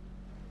one.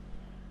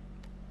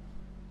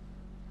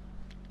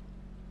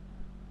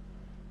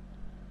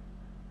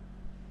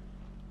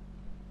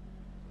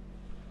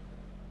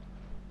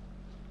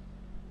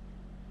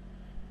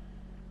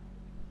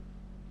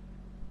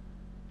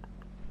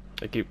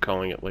 I keep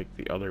calling it like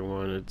the other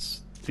one.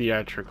 It's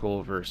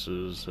theatrical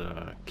versus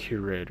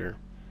curator.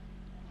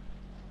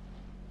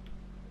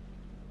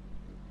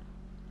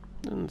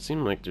 Doesn't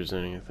seem like there's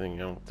anything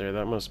out there.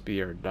 That must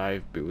be our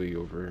dive buoy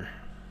over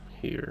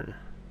here.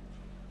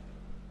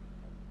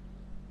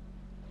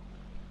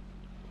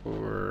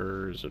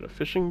 Or is it a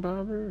fishing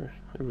bobber?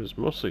 It was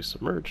mostly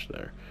submerged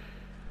there.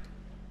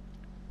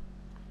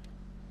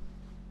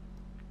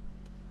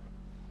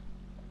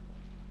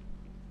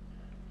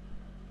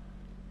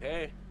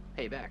 Hey.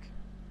 Hey, Beck.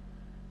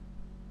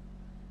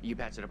 You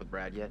patched it up with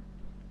Brad yet?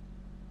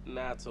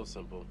 Not so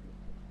simple.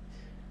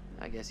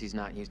 I guess he's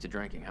not used to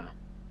drinking, huh?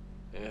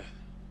 Yeah,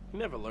 he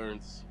never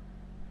learns.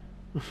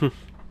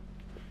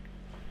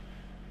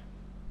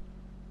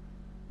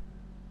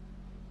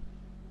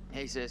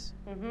 Hey, sis.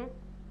 Mm-hmm.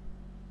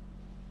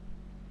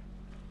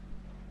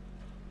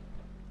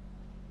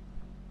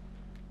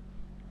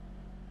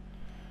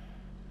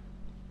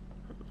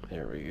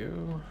 There we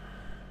go.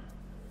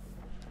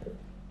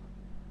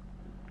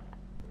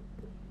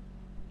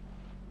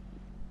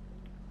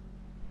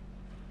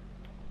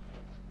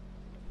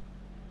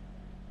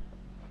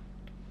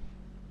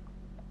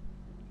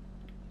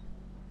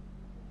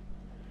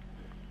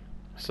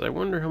 So I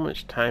wonder how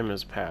much time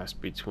has passed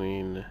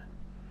between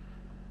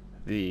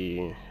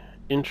the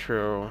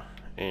intro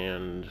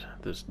and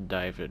this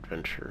dive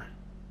adventure.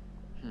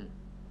 I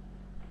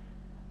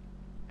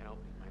hope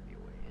it might be a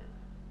way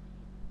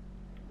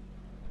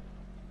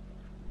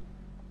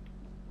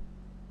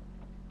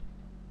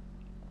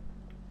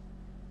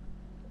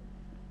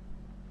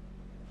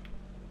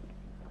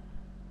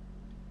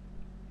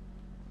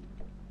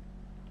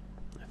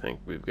in. I think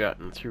we've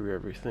gotten through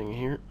everything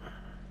here.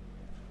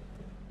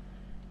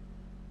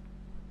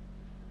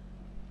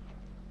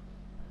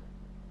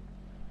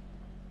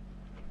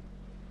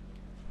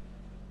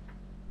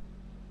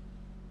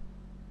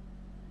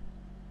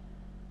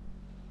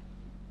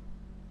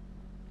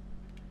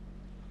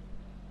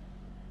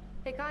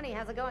 Hey, Connie,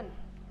 how's it going?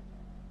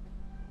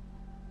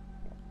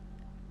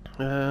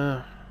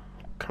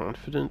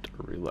 Confident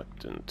or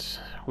reluctant?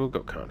 We'll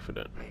go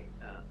confident. Hey,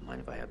 mind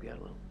if I help you out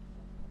a little?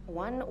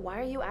 One, why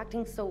are you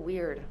acting so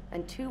weird?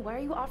 And two, why are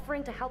you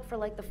offering to help for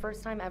like the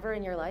first time ever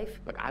in your life?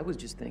 Look, I was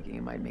just thinking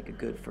it might make a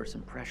good first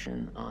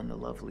impression on the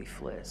lovely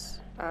Fliss.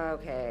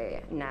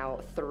 Okay, now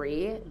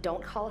three,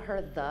 don't call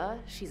her the.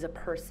 She's a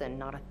person,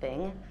 not a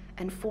thing.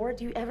 And four,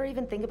 do you ever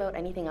even think about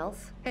anything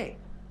else? Hey,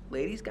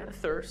 lady's got a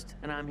thirst,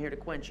 and I'm here to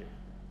quench it.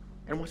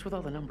 And what's with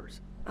all the numbers?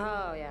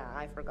 Oh yeah,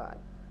 I forgot.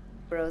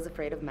 Bro's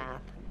afraid of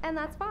math. And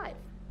that's 5.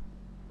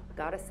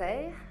 Gotta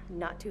say,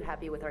 not too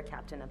happy with our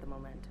captain at the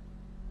moment.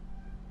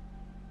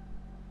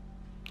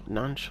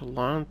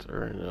 Nonchalant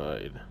or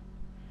annoyed?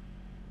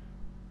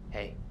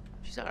 Hey,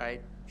 she's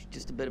alright. She's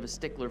just a bit of a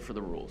stickler for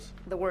the rules.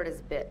 The word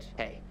is bitch.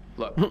 Hey,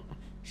 look,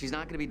 she's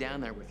not gonna be down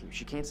there with you.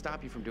 She can't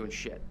stop you from doing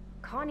shit.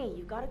 Connie,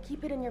 you gotta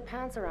keep it in your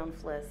pants around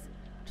Fliss.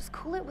 Just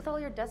cool it with all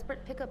your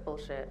desperate pickup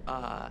bullshit.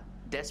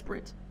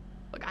 Desperate?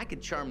 Look, I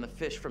could charm the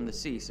fish from the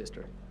sea,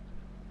 sister.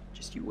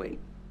 Just you wait.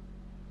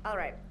 All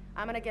right,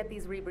 I'm gonna get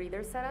these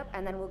rebreathers set up,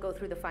 and then we'll go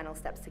through the final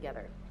steps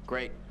together.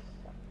 Great.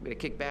 I'm gonna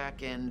kick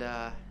back and,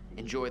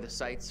 enjoy the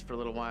sights for a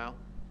little while.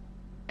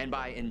 And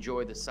by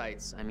enjoy the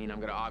sights, I mean I'm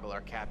gonna ogle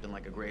our captain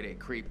like a grade A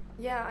creep.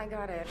 Yeah, I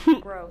got it.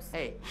 Gross.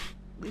 Hey,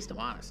 at least I'm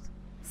honest.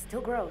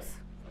 Still gross.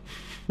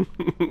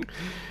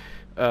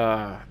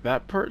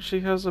 That part she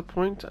has a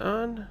point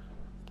on?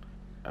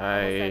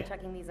 Almost done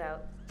checking these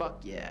out. Fuck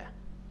yeah.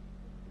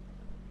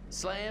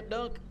 Slam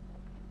dunk.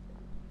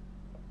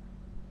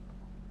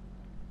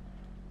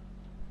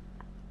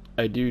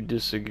 I do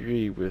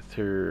disagree with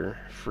her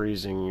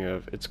phrasing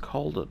of it's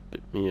called a,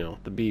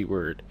 the B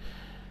word.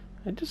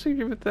 I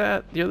disagree with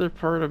that. The other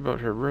part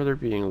about her brother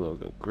being a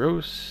little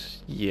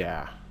gross,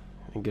 yeah,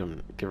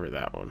 give her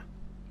that one.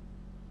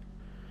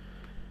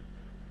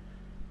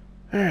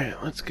 All right,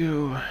 let's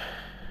go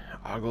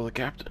ogle the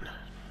captain.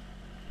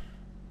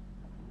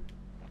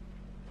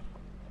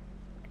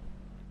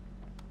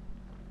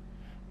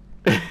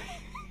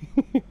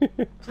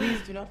 Please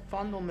do not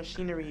fondle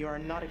machinery you are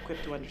not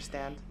equipped to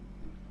understand.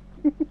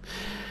 You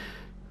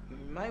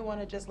might want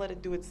to just let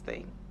it do its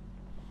thing.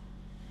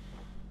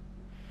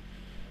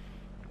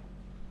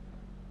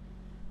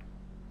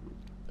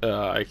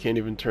 I can't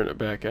even turn it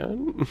back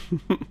on.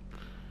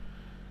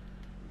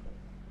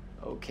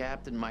 Oh,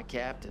 Captain, my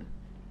captain.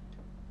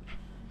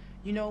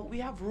 You know, we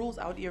have rules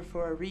out here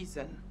for a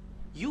reason.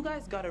 You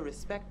guys gotta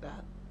respect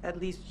that. At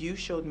least you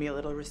showed me a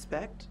little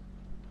respect.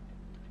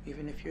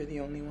 Even if you're the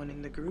only one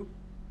in the group.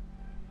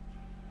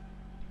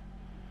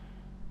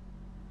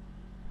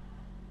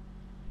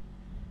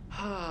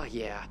 Ah,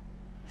 yeah.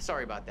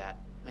 Sorry about that.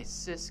 My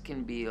sis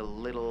can be a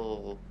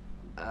little,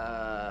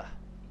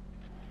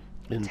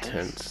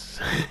 intense.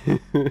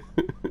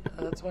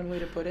 That's one way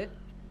to put it.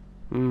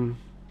 Hmm.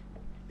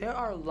 There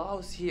are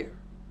laws here,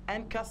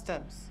 and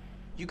customs.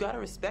 You gotta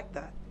respect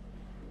that.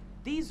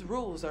 These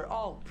rules are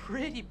all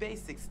pretty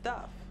basic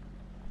stuff.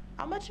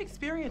 How much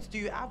experience do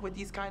you have with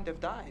these kind of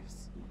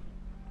dives?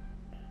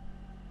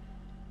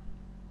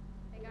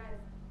 Hey guys,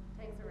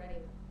 tanks are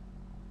ready.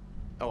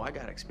 Oh, I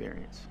got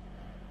experience.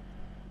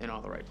 In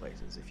all the right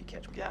places, if you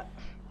catch me. Yeah,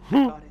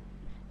 I got it.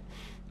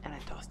 And I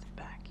tossed it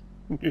back.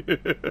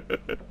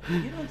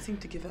 You don't seem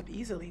to give up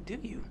easily, do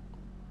you?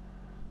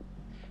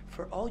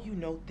 For all you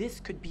know,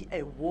 this could be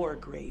a war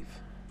grave.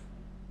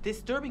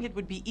 Disturbing it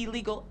would be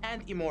illegal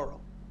and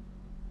immoral.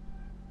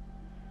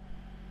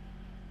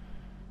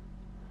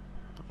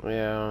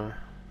 Yeah.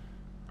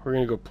 We're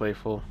gonna go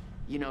playful.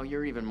 You know,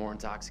 you're even more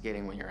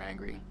intoxicating when you're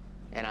angry.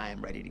 And I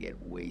am ready to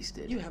get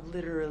wasted. You have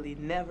literally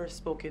never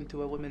spoken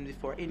to a woman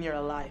before in your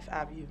life,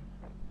 have you?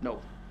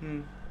 Nope.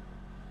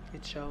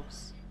 It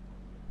shows.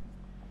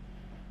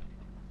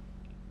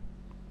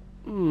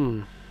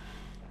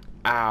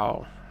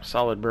 Ow.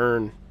 Solid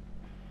burn.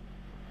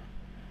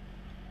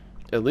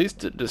 At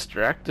least it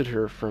distracted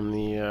her from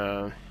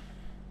the,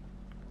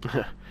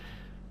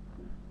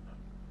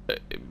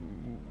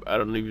 I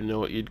don't even know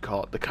what you'd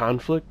call it. The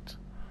conflict?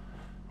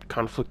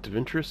 Conflict of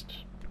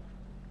interest?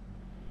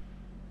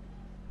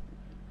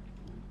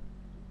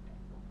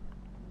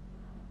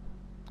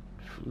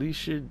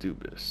 Felicia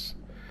Dubus.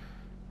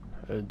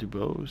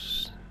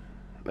 Dubose?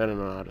 I don't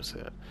know how to say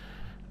it.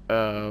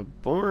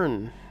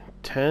 Born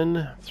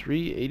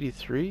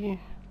 10/3/83.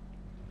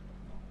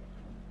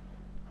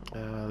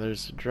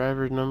 There's the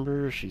driver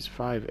number. She's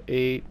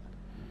 5'8",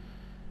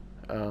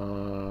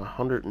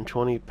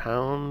 120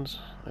 pounds.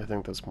 I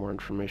think that's more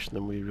information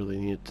than we really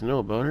needed to know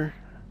about her.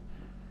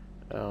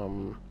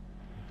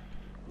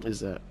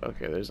 Is that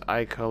okay? There's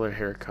eye color,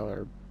 hair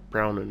color,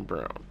 brown and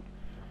brown.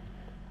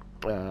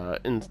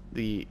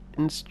 The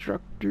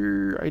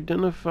instructor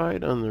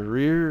identified on the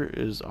rear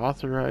is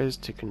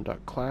authorized to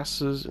conduct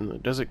classes in the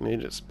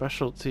designated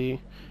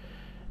specialty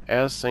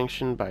as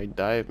sanctioned by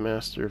Dive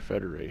Master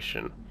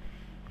Federation.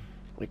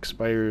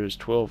 Expires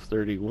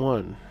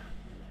 12/31.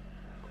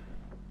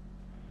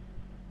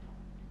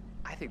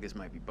 I think this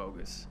might be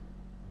bogus.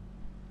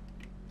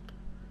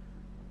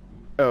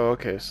 Oh,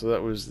 okay, so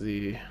that was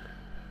the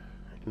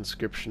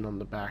inscription on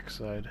the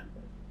backside.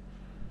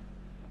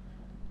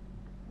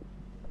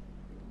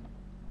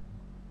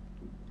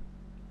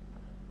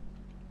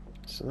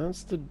 So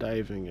that's the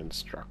diving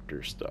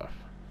instructor stuff.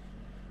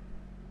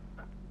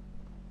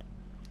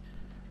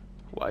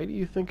 Why do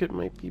you think it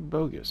might be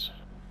bogus?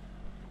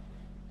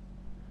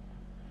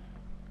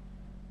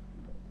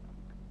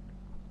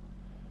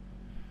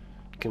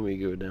 Can we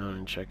go down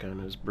and check on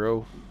his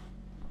bro?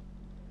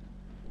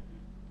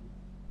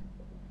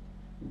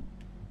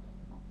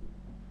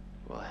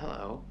 Well,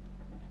 hello.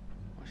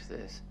 What's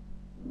this?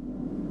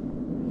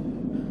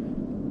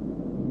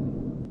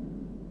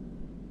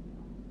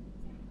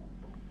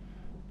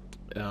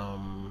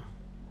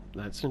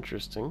 That's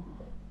interesting.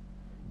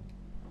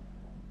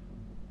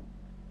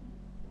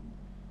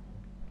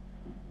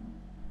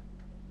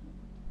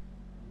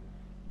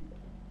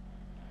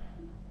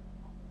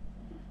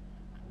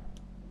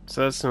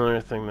 So that's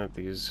another thing that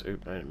these...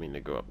 Oop, I didn't mean to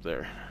go up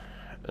there.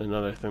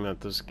 Another thing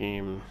that this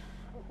game...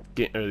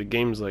 or the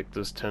games like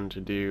this tend to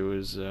do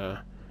is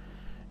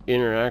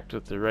interact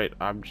with the right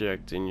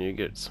object and you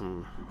get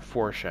some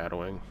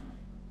foreshadowing.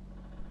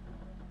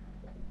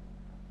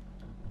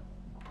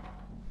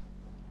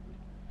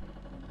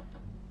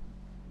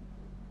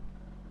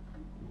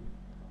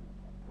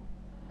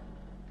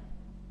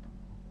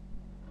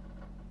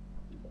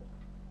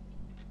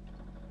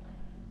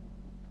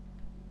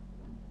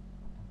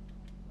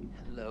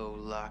 Hello,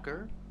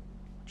 locker.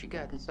 What you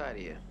got inside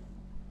of you?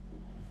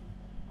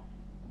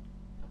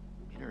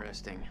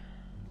 Interesting.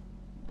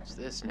 What's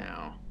this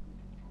now?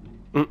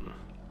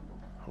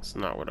 That's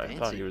not what I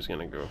thought he was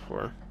gonna go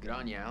for. Good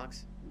on you,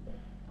 Alex.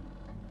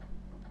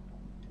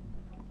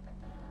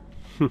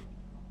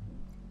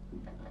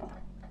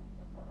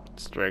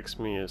 Strikes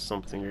me as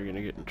something you're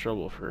gonna get in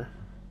trouble for.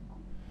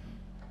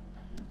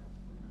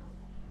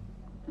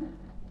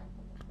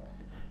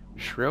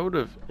 Shroud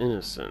of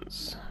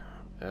Innocence.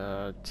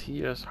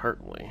 T.S.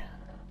 Hartley.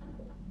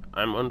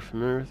 I'm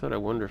unfamiliar with it. I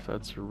wonder if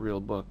that's a real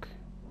book.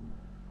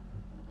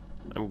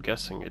 I'm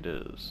guessing it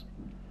is.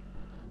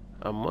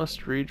 A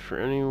must-read for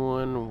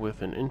anyone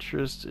with an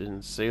interest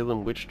in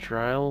Salem witch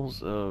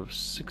trials of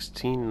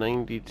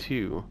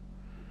 1692.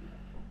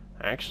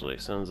 Actually,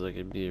 sounds like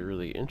it'd be a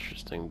really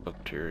interesting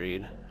book to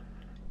read.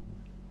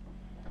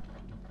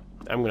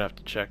 I'm gonna have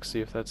to check, see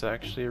if that's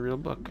actually a real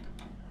book.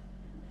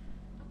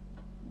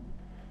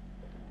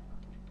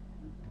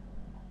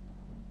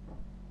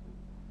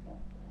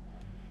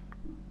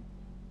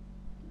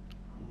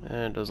 And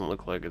it doesn't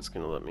look like it's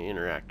gonna let me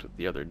interact with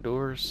the other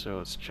doors, so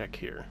let's check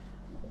here.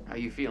 How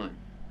you feeling?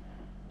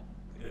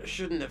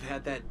 Shouldn't have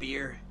had that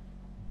beer.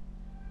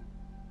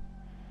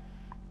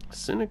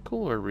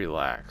 Cynical or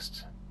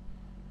relaxed?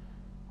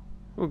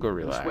 We'll go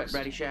relaxed. Sweat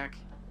ready, Shack?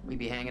 We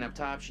be hanging up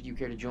top. Should you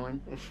care to join?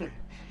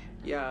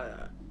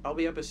 Yeah, I'll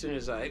be up as soon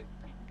as I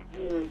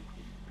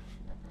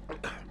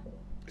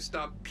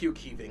stop puke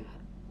heaving.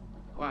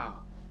 Wow,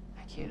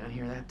 I can't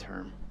unhear that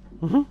term.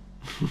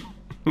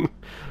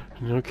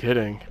 No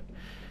kidding.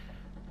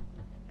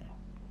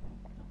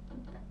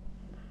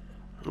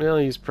 Well,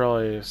 he's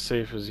probably as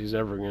safe as he's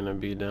ever gonna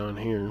be down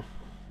here.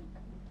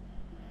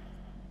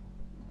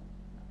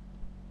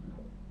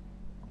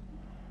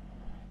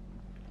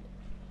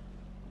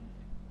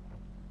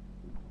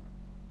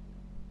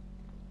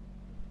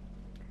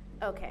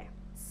 Okay,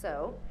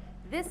 so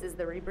this is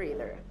the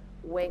rebreather.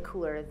 Way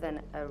cooler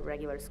than a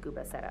regular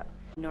scuba setup.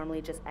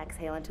 Normally just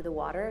exhale into the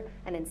water,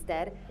 and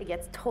instead it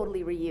gets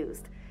totally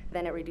reused.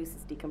 Then it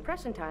reduces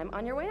decompression time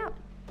on your way up.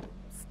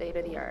 State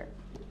of the art.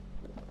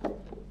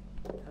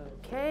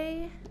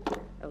 Okay,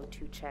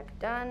 O2 check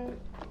done.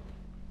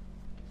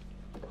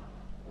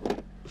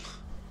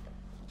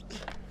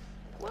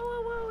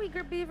 Whoa,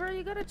 Eager Beaver,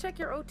 you gotta check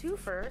your O2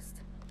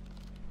 first.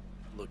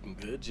 Looking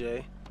good,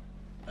 Jay.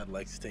 I'd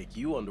like to take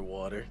you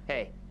underwater.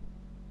 Hey,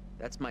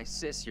 that's my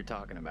sis you're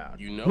talking about.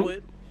 You know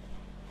it?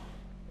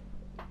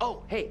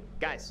 Oh, hey,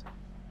 guys.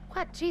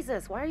 What?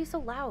 Jesus, why are you so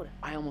loud?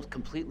 I almost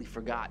completely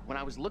forgot. When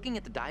I was looking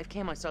at the dive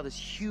cam, I saw this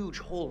huge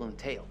hole in the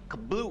tail.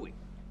 Kablooey.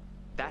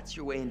 That's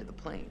your way into the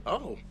plane.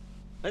 Oh,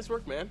 nice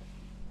work, man.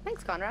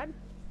 Thanks, Conrad.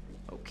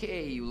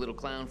 Okay, you little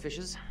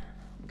clownfishes.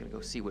 I'm gonna go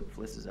see what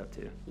Fliss is up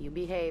to. You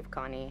behave,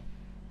 Connie.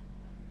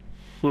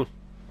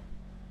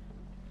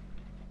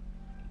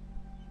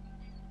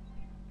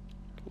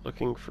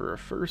 Looking for a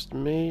first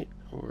mate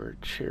or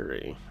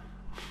Cherry?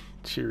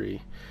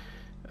 Cheery.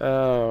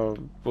 We'll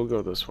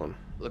go this one.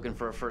 Looking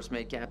for a first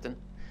mate, Captain?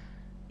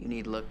 You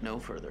need look no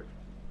further.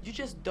 You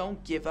just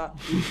don't give up,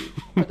 do you?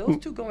 Are those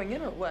two going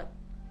in or what?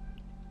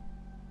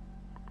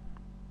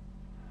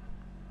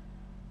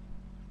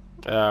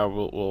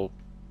 We'll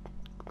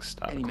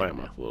stop and climb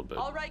up a little bit.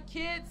 All right,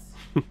 kids.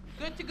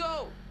 Good to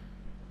go.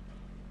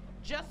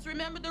 Just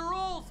remember the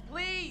rules,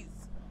 please.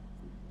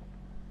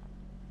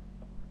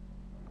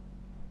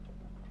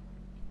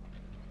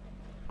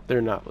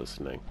 They're not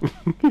listening.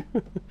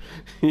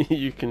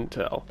 You can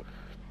tell.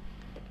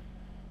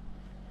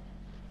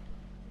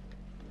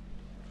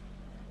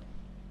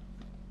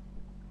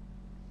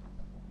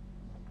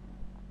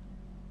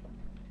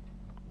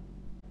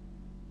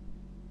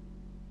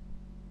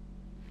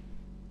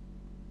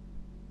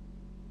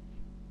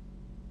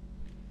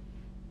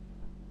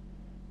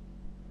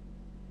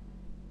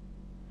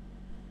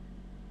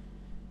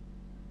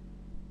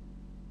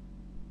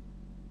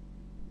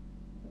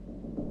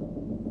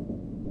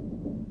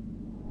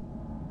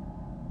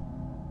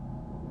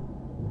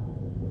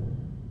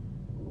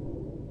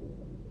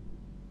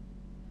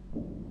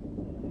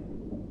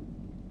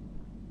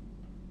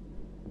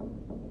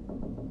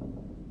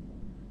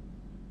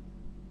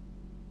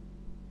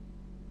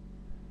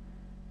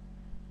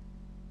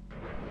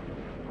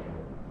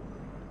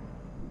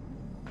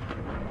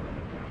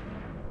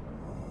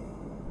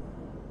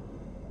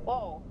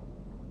 Whoa,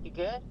 you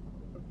good?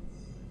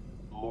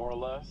 More or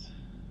less.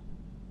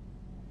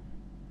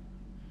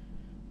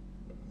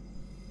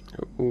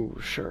 Ooh,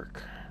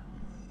 shark.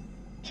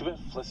 Too bad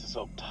Fliss is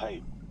so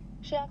tight.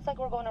 She acts like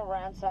we're going to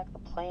ransack the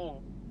plane.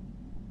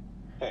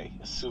 Hey,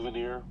 a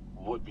souvenir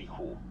would be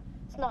cool.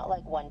 It's not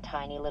like one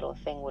tiny little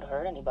thing would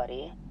hurt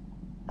anybody.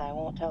 I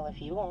won't tell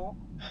if you won't.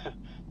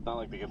 Not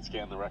like they can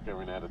scan the wreck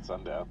every night at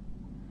sundown.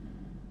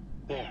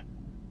 There.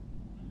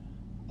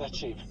 That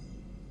shape.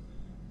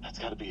 That's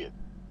gotta be it.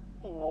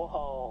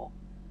 Whoa.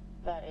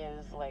 That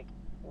is, like,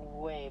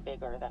 way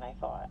bigger than I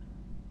thought.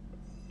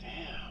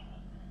 Damn.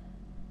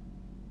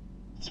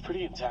 It's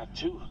pretty intact,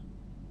 too.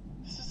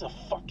 This is a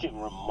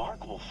fucking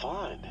remarkable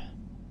find.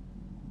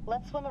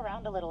 Let's swim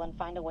around a little and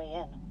find a way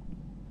in.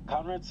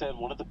 Conrad said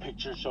one of the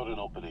pictures showed an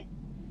opening.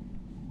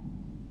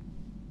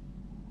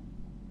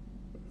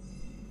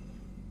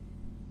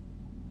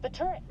 The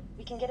turret.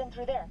 We can get in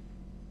through there.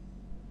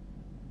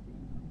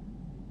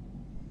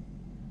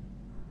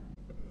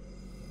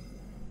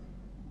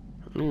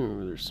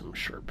 Ooh, there's some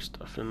sharp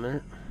stuff in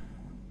there.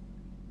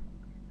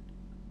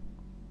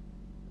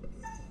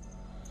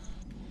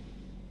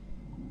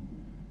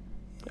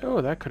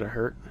 Oh, that could have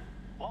hurt.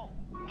 Whoa,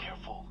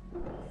 careful.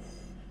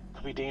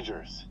 Could be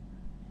dangerous.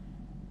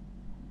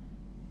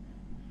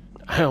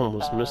 I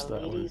almost missed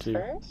that one too.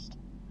 First?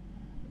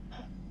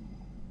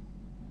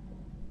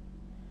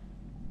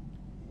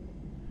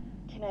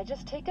 Can I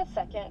just take a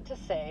second to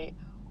say,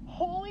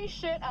 holy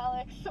shit,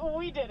 Alex,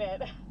 we did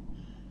it.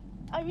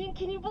 I mean,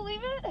 can you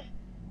believe it?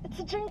 It's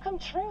a dream come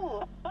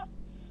true.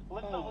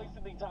 Let's not waste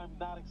any time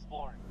not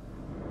exploring.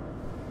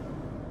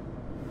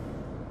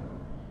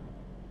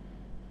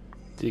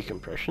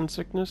 Decompression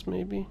sickness,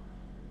 maybe?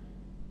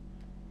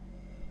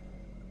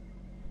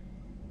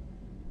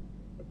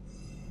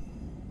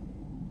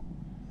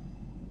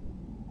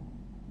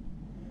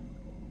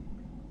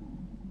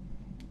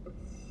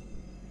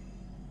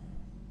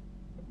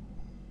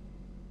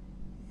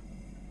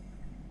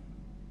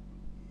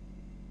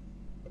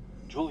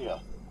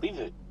 Julia, leave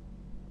it.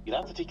 You'd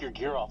have to take your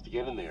gear off to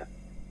get in there.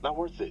 Not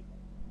worth it.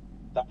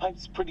 That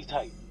pipe's pretty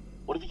tight.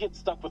 What if you get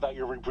stuck without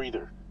your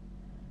rebreather?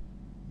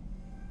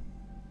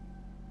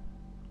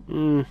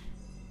 We'll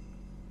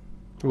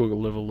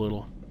live a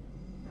little.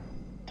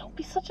 Don't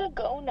be such a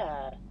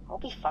gonad. I'll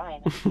be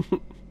fine.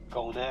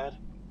 Gonad?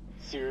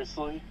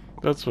 Seriously?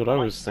 That's what I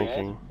was Dead?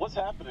 thinking. What's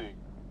happening?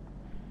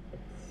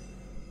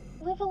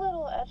 Live a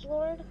little,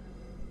 edgelord.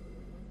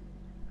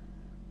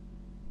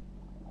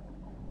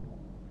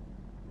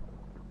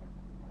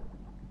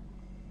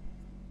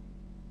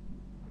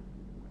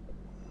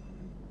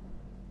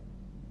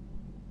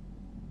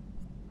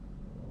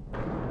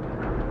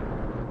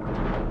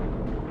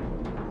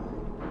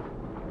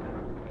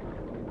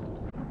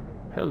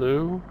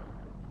 Hello.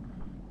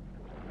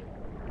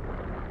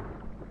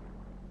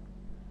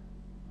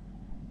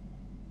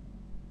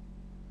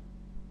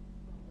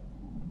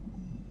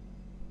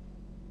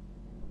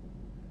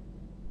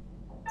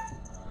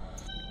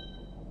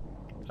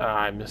 Ah,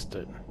 I missed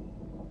it.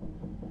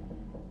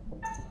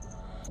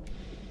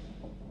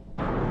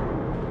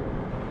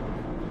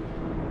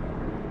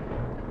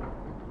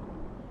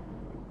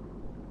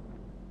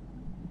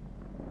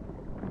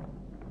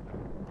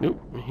 Nope,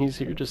 he's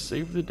here to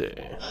save the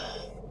day.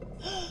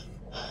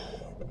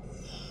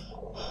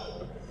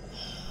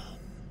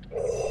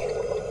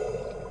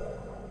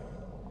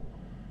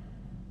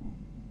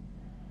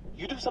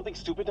 You do something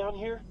stupid down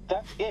here,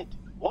 that's it.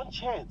 One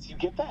chance, you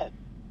get that?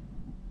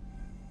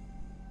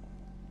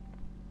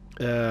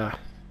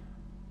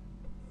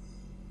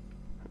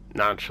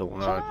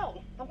 Nonchalant. Chill out.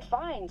 I'm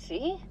fine,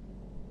 see?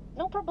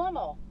 No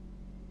problemo.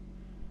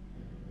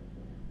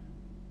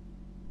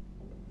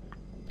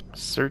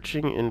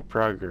 Searching in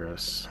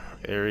progress.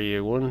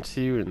 Area 1,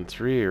 2, and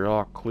 3 are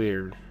all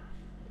cleared.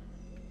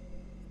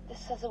 This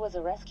says it was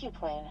a rescue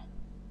plane.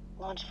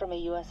 Launched from a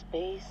U.S.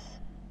 base.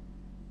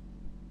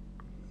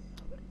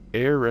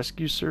 Air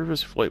Rescue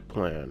Service flight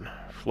plan.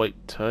 Flight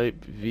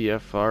type,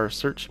 VFR,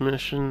 search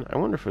mission. I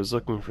wonder if I was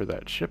looking for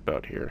that ship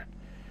out here.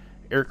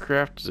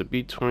 Aircraft is a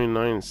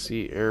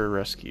B-29C Air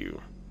Rescue.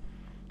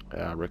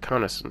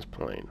 Reconnaissance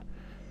plane.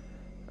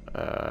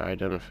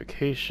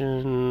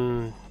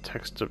 Identification,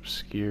 text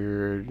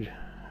obscured.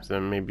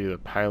 Then maybe the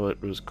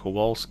pilot was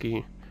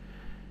Kowalski.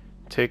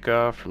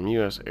 Takeoff from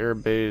U.S. Air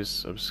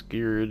Base,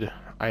 obscured.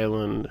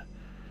 Island.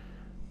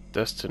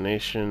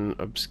 Destination,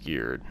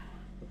 obscured.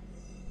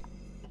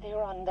 They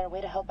were on their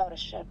way to help out a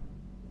ship.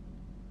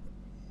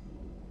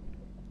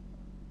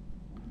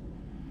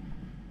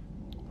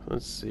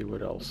 Let's see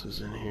what else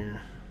is in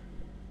here.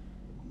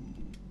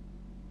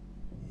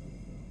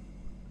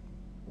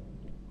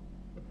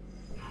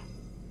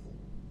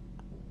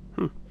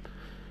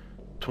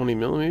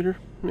 20mm,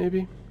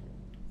 maybe?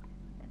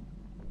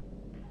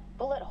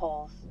 Bullet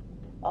holes.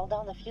 All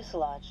down the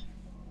fuselage.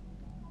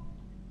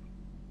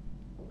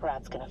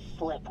 Brad's gonna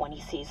flip when he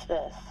sees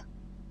this.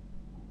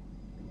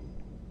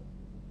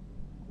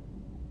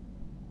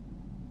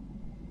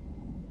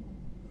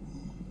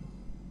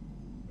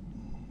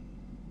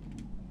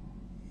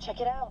 Check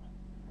it out.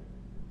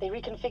 They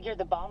reconfigured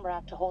the bomb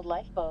rack to hold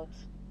lifeboats.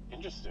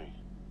 Interesting.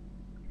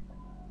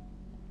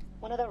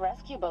 One of the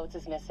rescue boats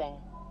is missing.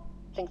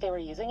 Think they were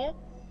using it?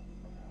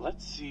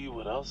 Let's see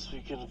what else we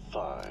can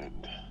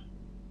find.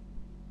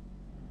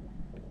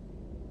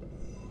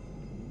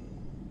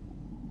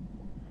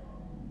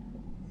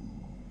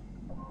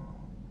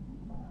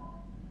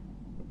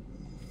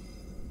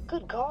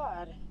 Good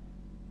God.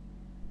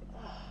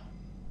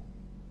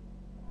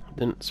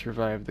 Didn't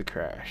survive the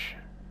crash.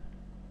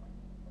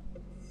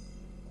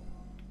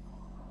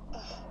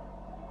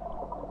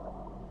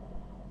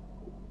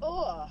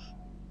 Ugh.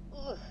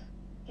 Ugh.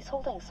 He's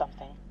holding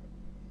something.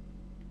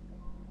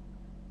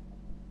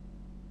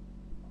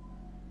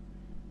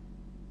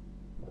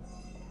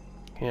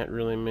 Can't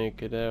really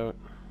make it out.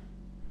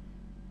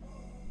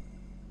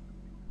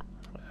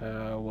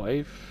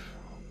 Wife?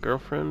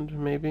 Girlfriend,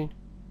 maybe?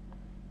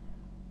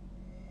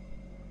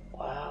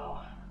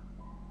 Wow.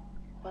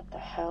 What the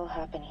hell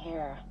happened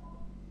here?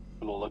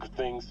 From the look of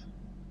things,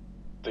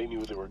 they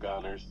knew they were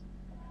goners.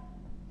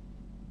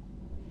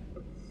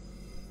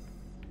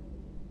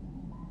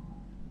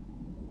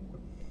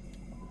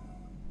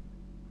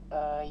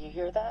 You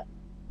hear that?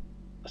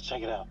 Let's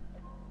check it out.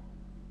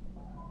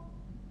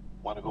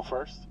 Want to go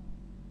first?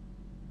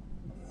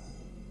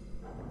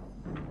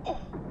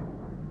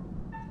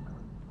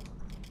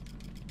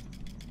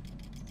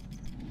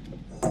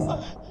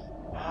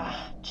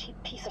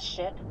 Cheap piece of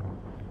shit.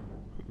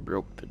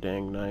 Broke the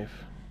dang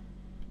knife.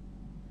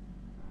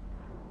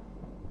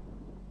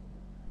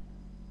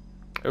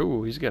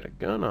 Oh, he's got a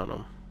gun on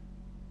him.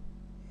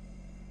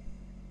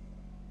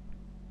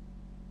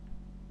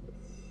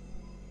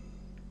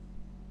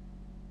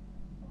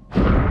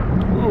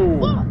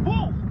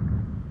 Whoa!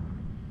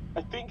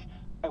 I think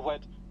I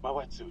wet my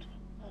wetsuit.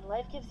 When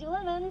life gives you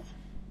lemons.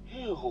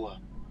 Ew.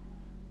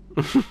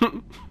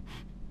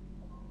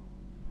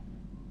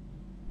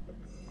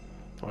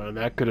 Well,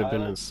 that could have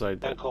been inside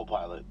And that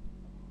co-pilot.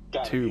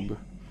 tube.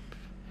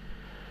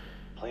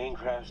 Plane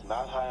crash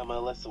not high on my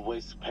list of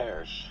ways to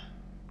perish.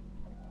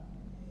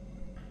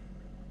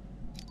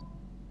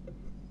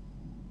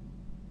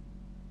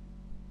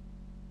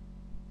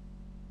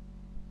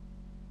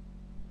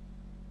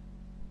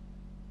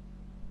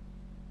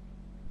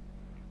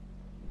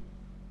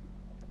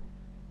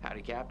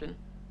 Howdy, Captain.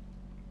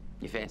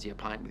 You fancy a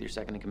pint with your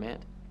second in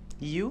command?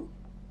 You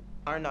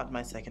are not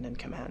my second in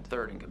command.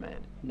 Third in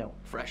command. No.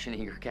 Fresh and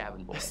eager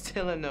cabin boy.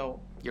 Still a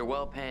no. Your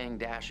well-paying,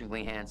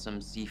 dashingly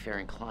handsome,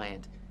 seafaring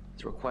client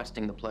is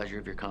requesting the pleasure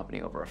of your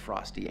company over a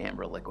frosty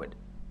amber liquid.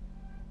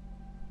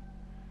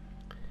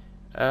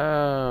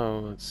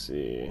 Let's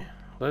see.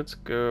 Let's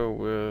go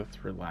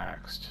with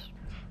relaxed.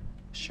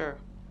 Sure.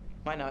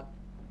 Why not?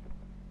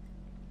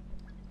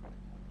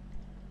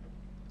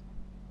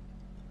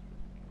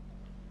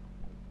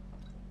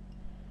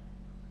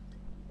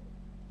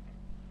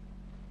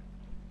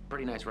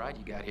 Pretty nice ride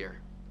you got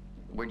here.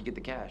 Where'd you get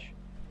the cash?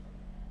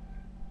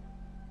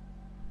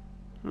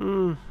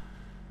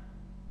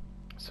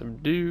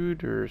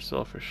 Subdued or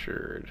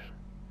self-assured?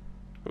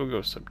 We'll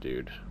go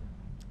subdued.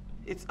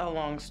 It's a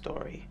long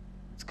story.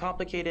 It's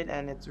complicated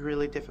and it's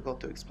really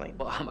difficult to explain.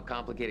 Well, I'm a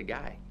complicated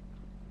guy.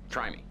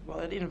 Try me. Well,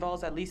 it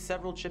involves at least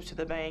several trips to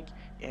the bank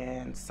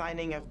and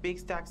signing of big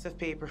stacks of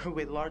paper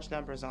with large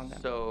numbers on them.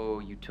 So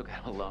you took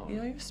out a loan? You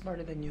know, you're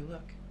smarter than you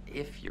look.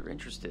 If you're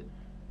interested,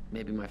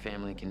 maybe my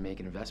family can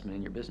make an investment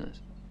in your business.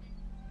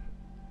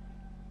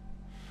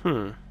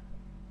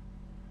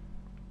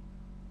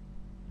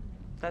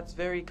 That's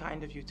very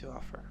kind of you to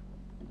offer.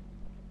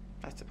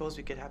 I suppose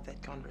we could have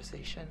that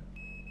conversation.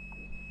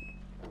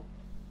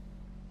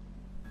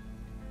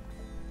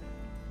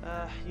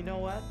 You know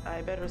what?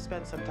 I better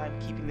spend some time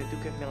keeping the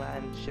Duke of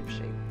Milan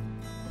shipshape.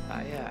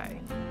 Aye, aye.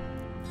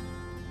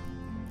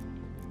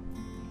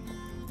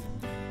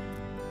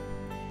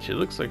 She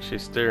looks like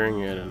she's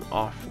staring at an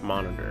off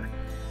monitor.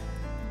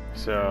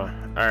 So,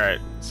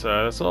 alright.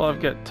 So that's all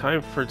I've got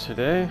time for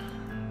today.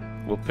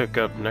 We'll pick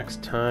up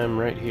next time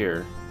right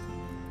here.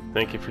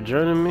 Thank you for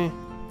joining me.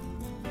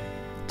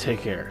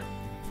 Take care.